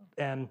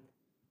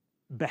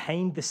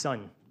behind the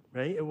sun,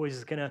 right? It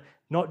was kind of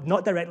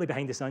not directly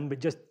behind the sun,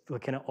 but just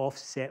kind of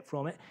offset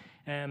from it.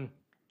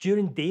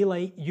 During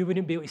daylight, you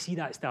wouldn't be able to see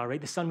that star, right?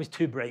 The sun was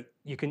too bright,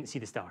 you couldn't see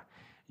the star.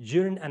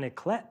 During an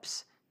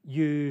eclipse,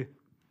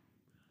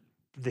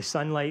 the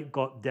sunlight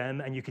got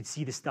dim and you could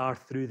see the star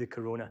through the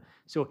corona.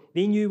 So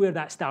they knew where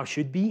that star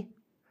should be,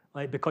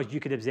 like, because you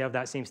could observe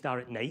that same star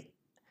at night.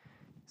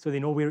 So they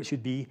know where it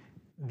should be.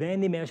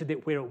 Then they measured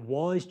it where it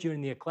was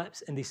during the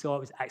eclipse, and they saw it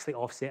was actually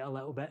offset a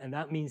little bit. And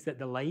that means that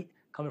the light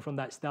coming from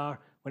that star,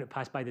 when it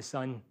passed by the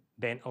sun,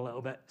 bent a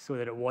little bit so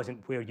that it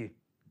wasn't where you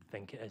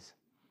think it is.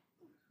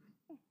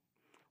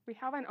 We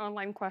have an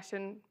online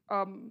question.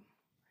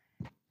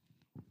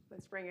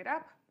 Let's bring it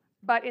up.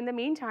 But in the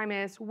meantime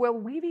will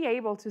we be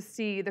able to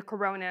see the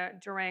corona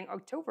during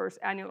October's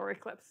annular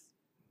eclipse?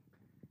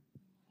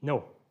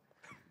 No.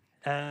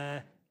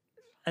 And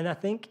I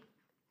think,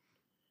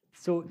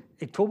 so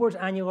October's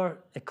annular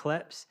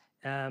eclipse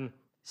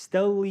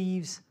still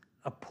leaves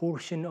a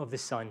portion of the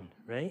sun,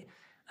 right?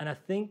 And I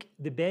think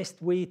the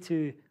best way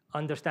to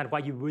understand why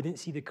you wouldn't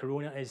see the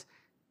corona is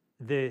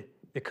the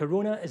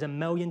corona is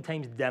 1,000,000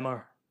 times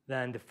dimmer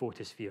than the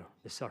photosphere,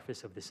 the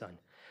surface of the sun.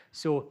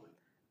 So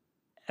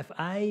if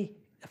I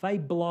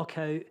block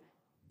out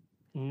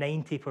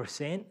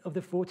 90% of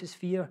the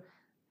photosphere,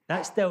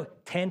 that's still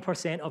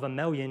 10% of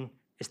 1,000,000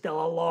 is still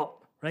a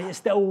lot, right? It's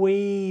still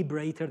way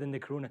brighter than the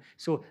corona.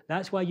 So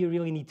that's why you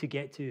really need to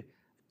get to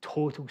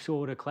total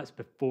solar eclipse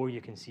before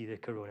you can see the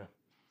corona.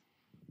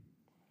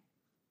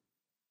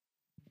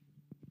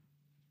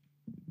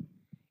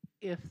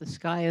 If the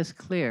sky is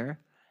clear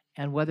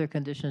and weather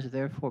conditions are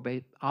therefore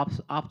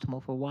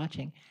optimal for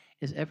watching,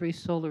 is every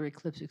solar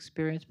eclipse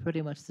experience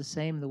pretty much the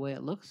same the way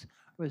it looks,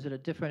 or is it a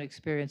different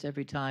experience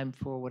every time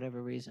for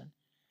whatever reason?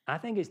 I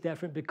think it's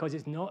different because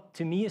it's not,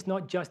 to me, it's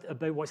not just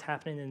about what's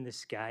happening in the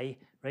sky,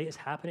 right?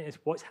 It's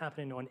what's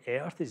happening on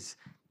Earth is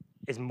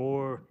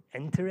more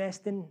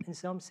interesting in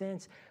some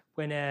sense.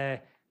 When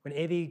when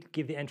Evie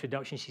gave the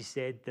introduction, she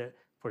said that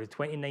for the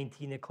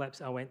 2019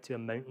 eclipse, I went to a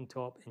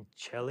mountaintop in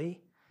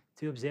Chile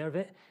to observe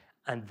it.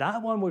 And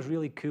that one was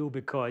really cool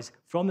because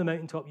from the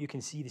mountaintop, you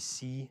can see the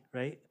sea,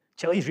 right?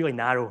 Chile is really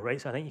narrow, right?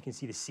 So I think you can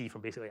see the sea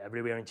from basically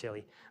everywhere in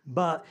Chile.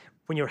 But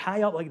when you're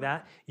high up like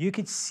that, you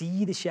could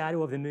see the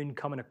shadow of the moon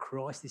coming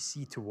across the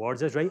sea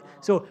towards us, right?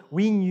 So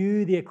we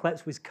knew the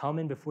eclipse was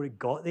coming before it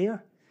got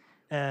there.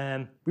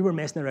 We were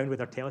messing around with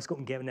our telescope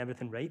and getting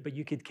everything right, but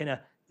you could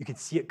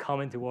see it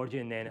coming towards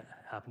you, and then it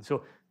happened.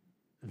 So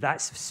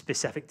that's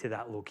specific to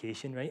that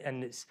location, right?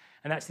 And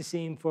that's the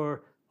same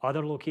for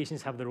other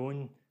locations. Have their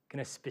own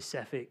kind of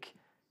specific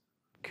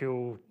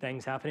cool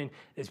things happening.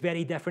 It's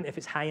very different if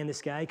it's high in the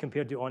sky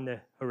compared to on the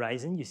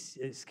horizon.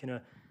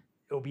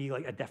 It'll be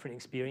like a different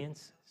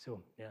experience.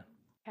 So yeah.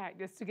 Okay,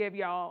 just to give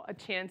y'all a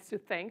chance to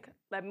think,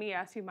 let me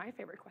ask you my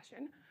favorite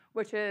question,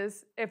 which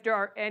is if there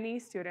are any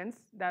students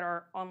that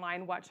are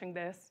online watching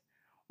this,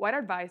 what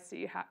advice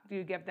do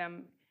you give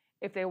them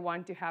if they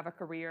want to have a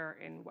career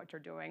in what you're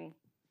doing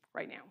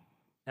right now?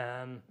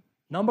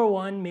 Number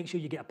one, make sure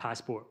you get a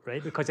passport,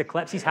 right? Because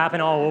eclipses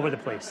happen all over the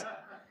place.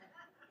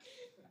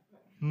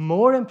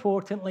 More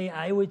importantly,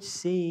 I would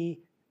say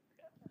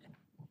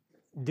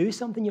do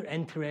something you're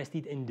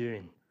interested in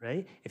doing,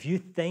 right? If you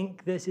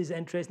think this is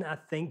interesting, I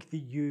think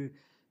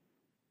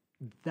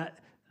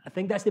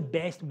that's the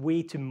best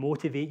way to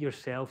motivate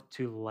yourself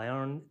to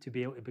learn, to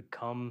be able to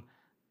become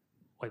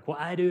like what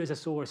I do as a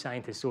solar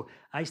scientist. So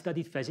I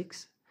studied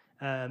physics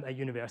at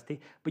university,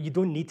 but you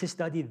don't need to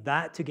study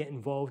that to get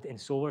involved in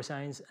solar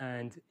science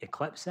and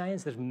eclipse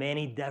science. There's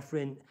many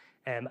different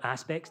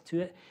aspects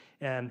to it.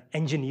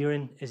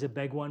 Engineering is a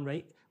big one,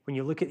 right? When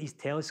you look at these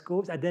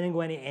telescopes, I didn't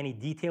go into any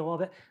detail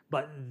of it,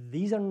 but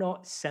these are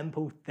not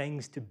simple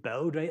things to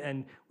build, right?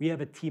 And we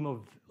have a team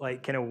of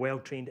like kind of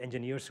well-trained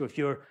engineers. So if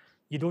you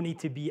don't need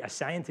to be a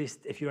scientist.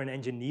 If you're an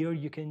engineer,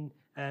 you can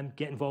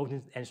get involved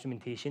in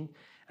instrumentation.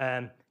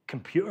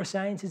 Computer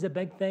science is a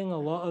big thing. A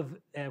lot of,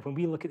 when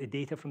we look at the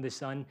data from the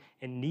sun,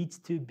 it needs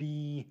to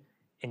be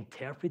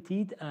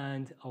interpreted,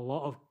 and a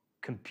lot of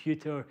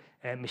computer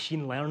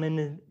machine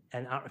learning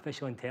and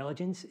artificial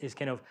intelligence is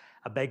kind of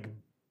a big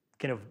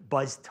kind of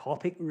buzz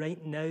topic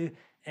right now.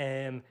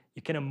 You're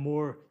kind of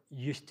more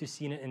used to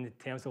seeing it in the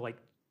terms of like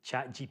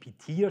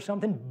ChatGPT or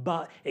something,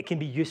 but it can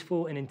be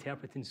useful in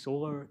interpreting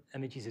solar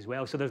images as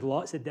well. So there's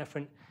lots of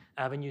different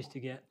avenues to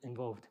get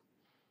involved.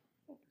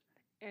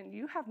 And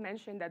you have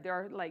mentioned that there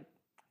are like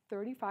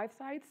 35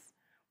 sites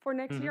for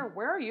next year.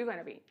 Where are you going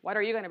to be? What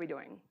are you going to be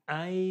doing?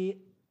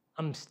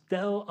 I'm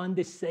still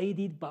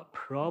undecided, but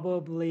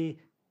probably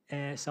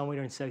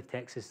somewhere in South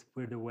Texas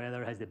where the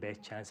weather has the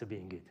best chance of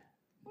being good.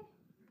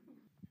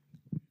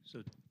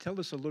 So tell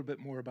us a little bit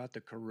more about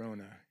the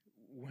corona.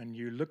 When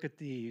you look at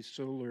the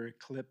solar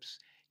eclipse,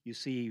 you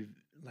see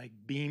like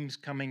beams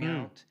coming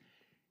out.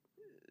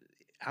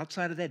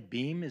 Outside of that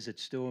beam, is it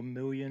still 1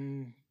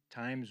 million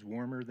times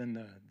warmer than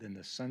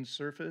the sun's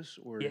surface,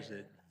 or is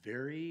it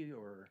vary?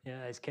 Or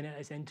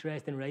it's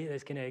interesting, right?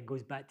 It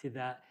goes back to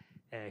that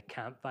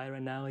campfire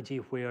analogy,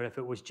 where if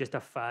it was just a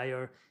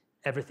fire,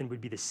 everything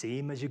would be the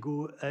same as you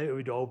go out. It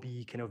would all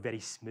be kind of very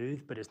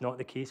smooth, but it's not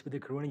the case with the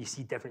corona. You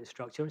see different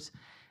structures,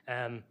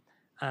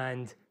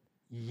 and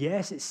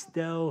yes, it's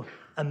still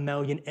 1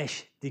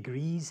 million-ish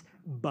degrees,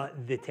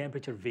 but the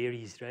temperature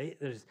varies, right?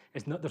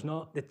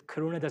 The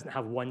corona doesn't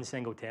have one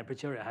single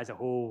temperature. It has a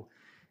whole.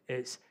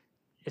 It's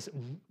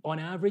on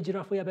average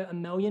roughly about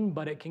 1 million,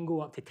 but it can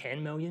go up to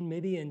 10 million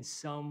maybe in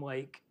some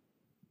like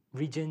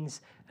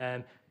regions.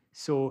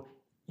 So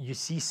you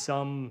see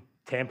some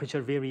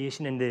temperature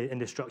variation in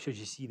the structures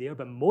you see there,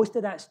 but most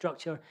of that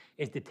structure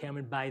is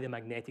determined by the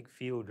magnetic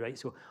field, right?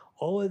 So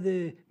all of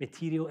the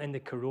material in the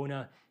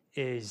corona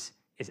is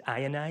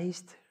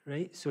ionized,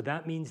 right? So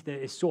that means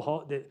that it's so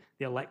hot that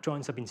the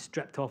electrons have been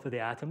stripped off of the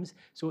atoms,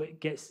 so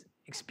it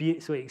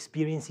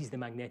experiences the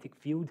magnetic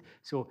field.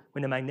 So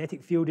when the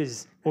magnetic field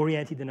is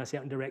oriented in a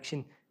certain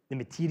direction, the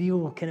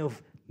material kind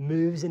of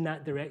moves in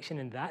that direction,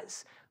 and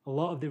that's a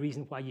lot of the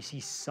reason why you see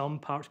some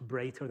parts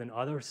brighter than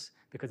others,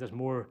 because there's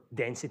more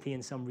density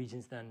in some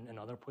regions than in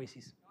other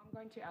places. I'm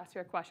going to ask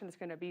you a question that's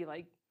going to be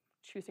like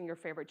choosing your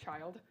favorite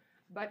child,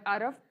 but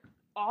out of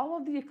all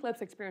of the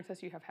eclipse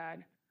experiences you have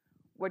had,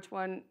 which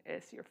one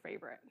is your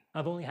favorite?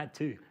 I've only had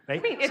 2, right?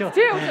 I mean, it's 2,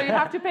 so you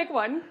have to pick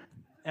one.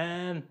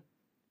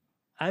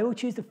 I will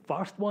choose the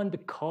first one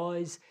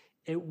because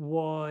it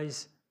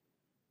was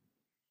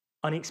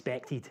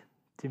unexpected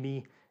to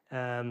me.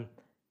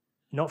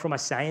 Not from a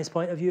science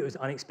point of view, it was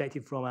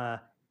unexpected from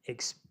a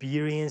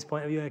experience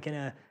point of view. I kind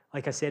of,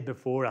 like I said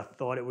before, I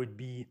thought it would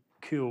be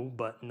cool,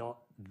 but not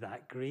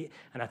that great.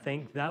 And I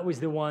think that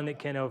was the one that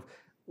kind of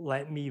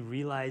let me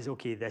realize,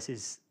 okay, this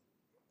is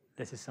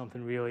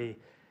something really.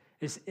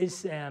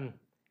 It's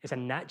a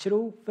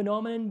natural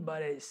phenomenon,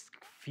 but it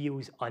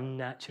feels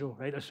unnatural,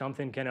 right? There's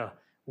something kind of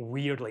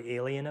weirdly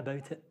alien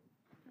about it.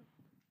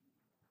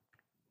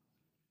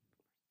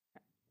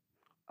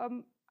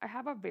 I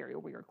have a very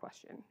weird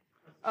question.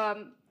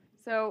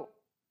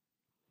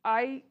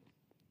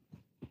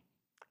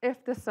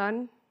 If the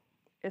sun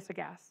is a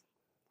gas,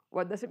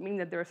 What does it mean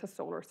that there's a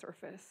solar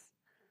surface?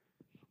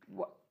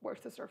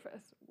 Where's the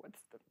surface? What's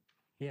the...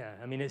 Yeah,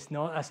 I mean, it's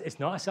not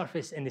a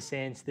surface in the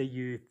sense that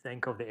you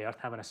think of the Earth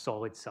having a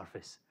solid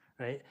surface,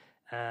 right?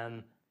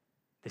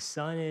 The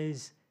sun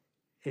is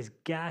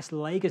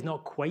gas-like. It's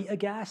not quite a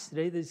gas,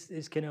 right?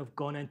 It's kind of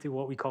gone into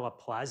what we call a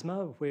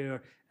plasma,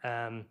 where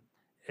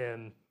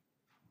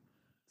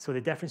so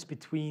the difference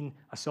between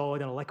a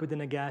solid and a liquid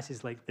and a gas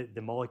is like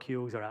the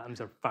molecules or atoms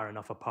are far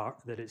enough apart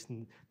that it's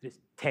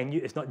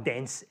tenuous, it's not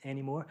dense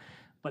anymore.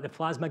 But the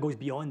plasma goes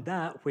beyond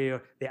that,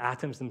 where the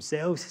atoms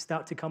themselves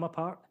start to come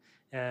apart.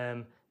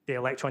 The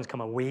electrons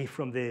come away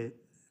from the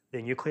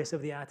nucleus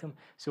of the atom.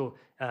 So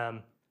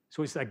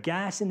it's a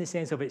gas in the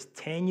sense of it's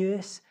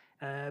tenuous,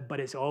 but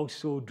it's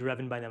also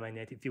driven by the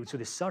magnetic field. So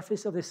the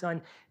surface of the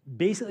sun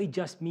basically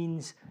just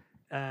means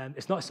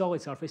it's not a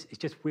solid surface. It's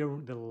just where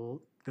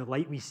the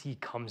light we see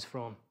comes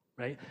from,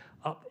 right?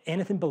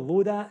 Anything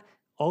below that,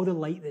 all the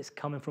light that's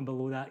coming from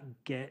below that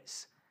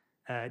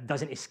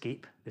doesn't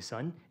escape the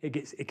sun.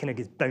 It kind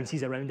of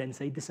bounces around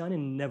inside the sun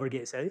and never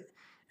gets out.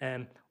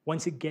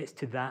 Once it gets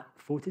to that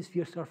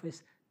photosphere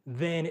surface,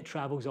 then it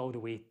travels all the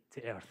way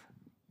to Earth.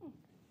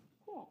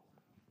 Cool.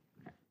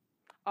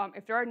 Okay.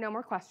 If there are no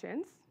more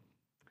questions,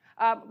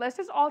 let's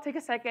just all take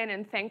a second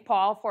and thank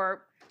Paul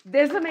for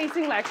this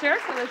amazing lecture.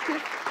 So let's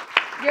just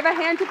give a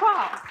hand to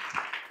Paul.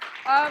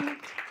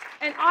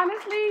 And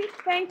honestly,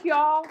 thank you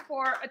all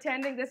for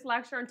attending this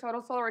lecture on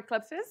total solar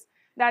eclipses.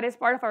 That is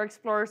part of our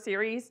Explorer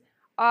series.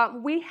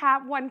 We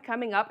have one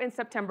coming up in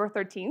September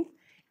 13th,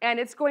 and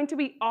it's going to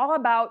be all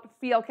about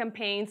field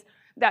campaigns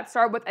that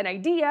start with an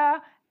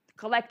idea,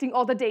 collecting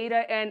all the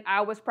data, and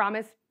I was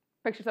promised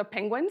pictures of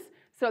penguins,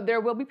 so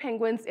there will be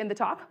penguins in the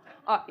talk.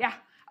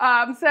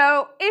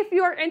 So if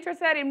you're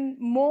interested in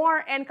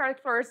more NCAR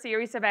Explorer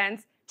series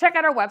events, check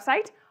out our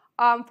website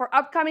for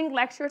upcoming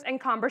lectures and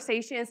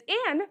conversations.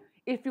 And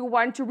if you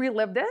want to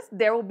relive this,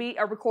 there will be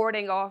a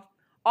recording of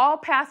all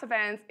past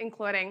events,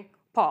 including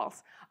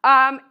Paul's.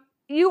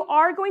 You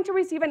are going to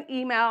receive an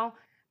email.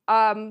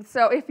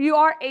 So if you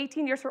are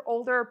 18 years or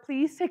older,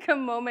 please take a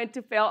moment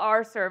to fill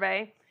our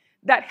survey.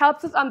 That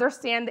helps us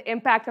understand the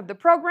impact of the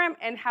program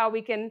and how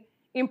we can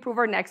improve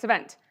our next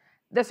event.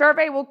 The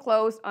survey will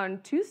close on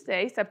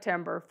Tuesday,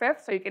 September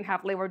 5th, so you can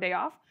have Labor Day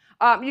off.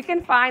 You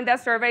can find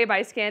that survey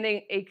by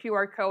scanning a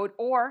QR code,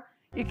 or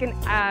you can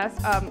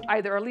ask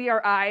either Lee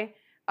or I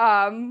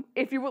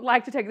if you would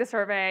like to take the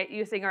survey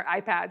using our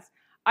iPads.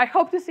 I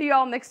hope to see you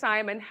all next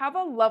time, and have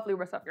a lovely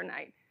rest of your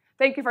night.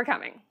 Thank you for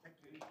coming.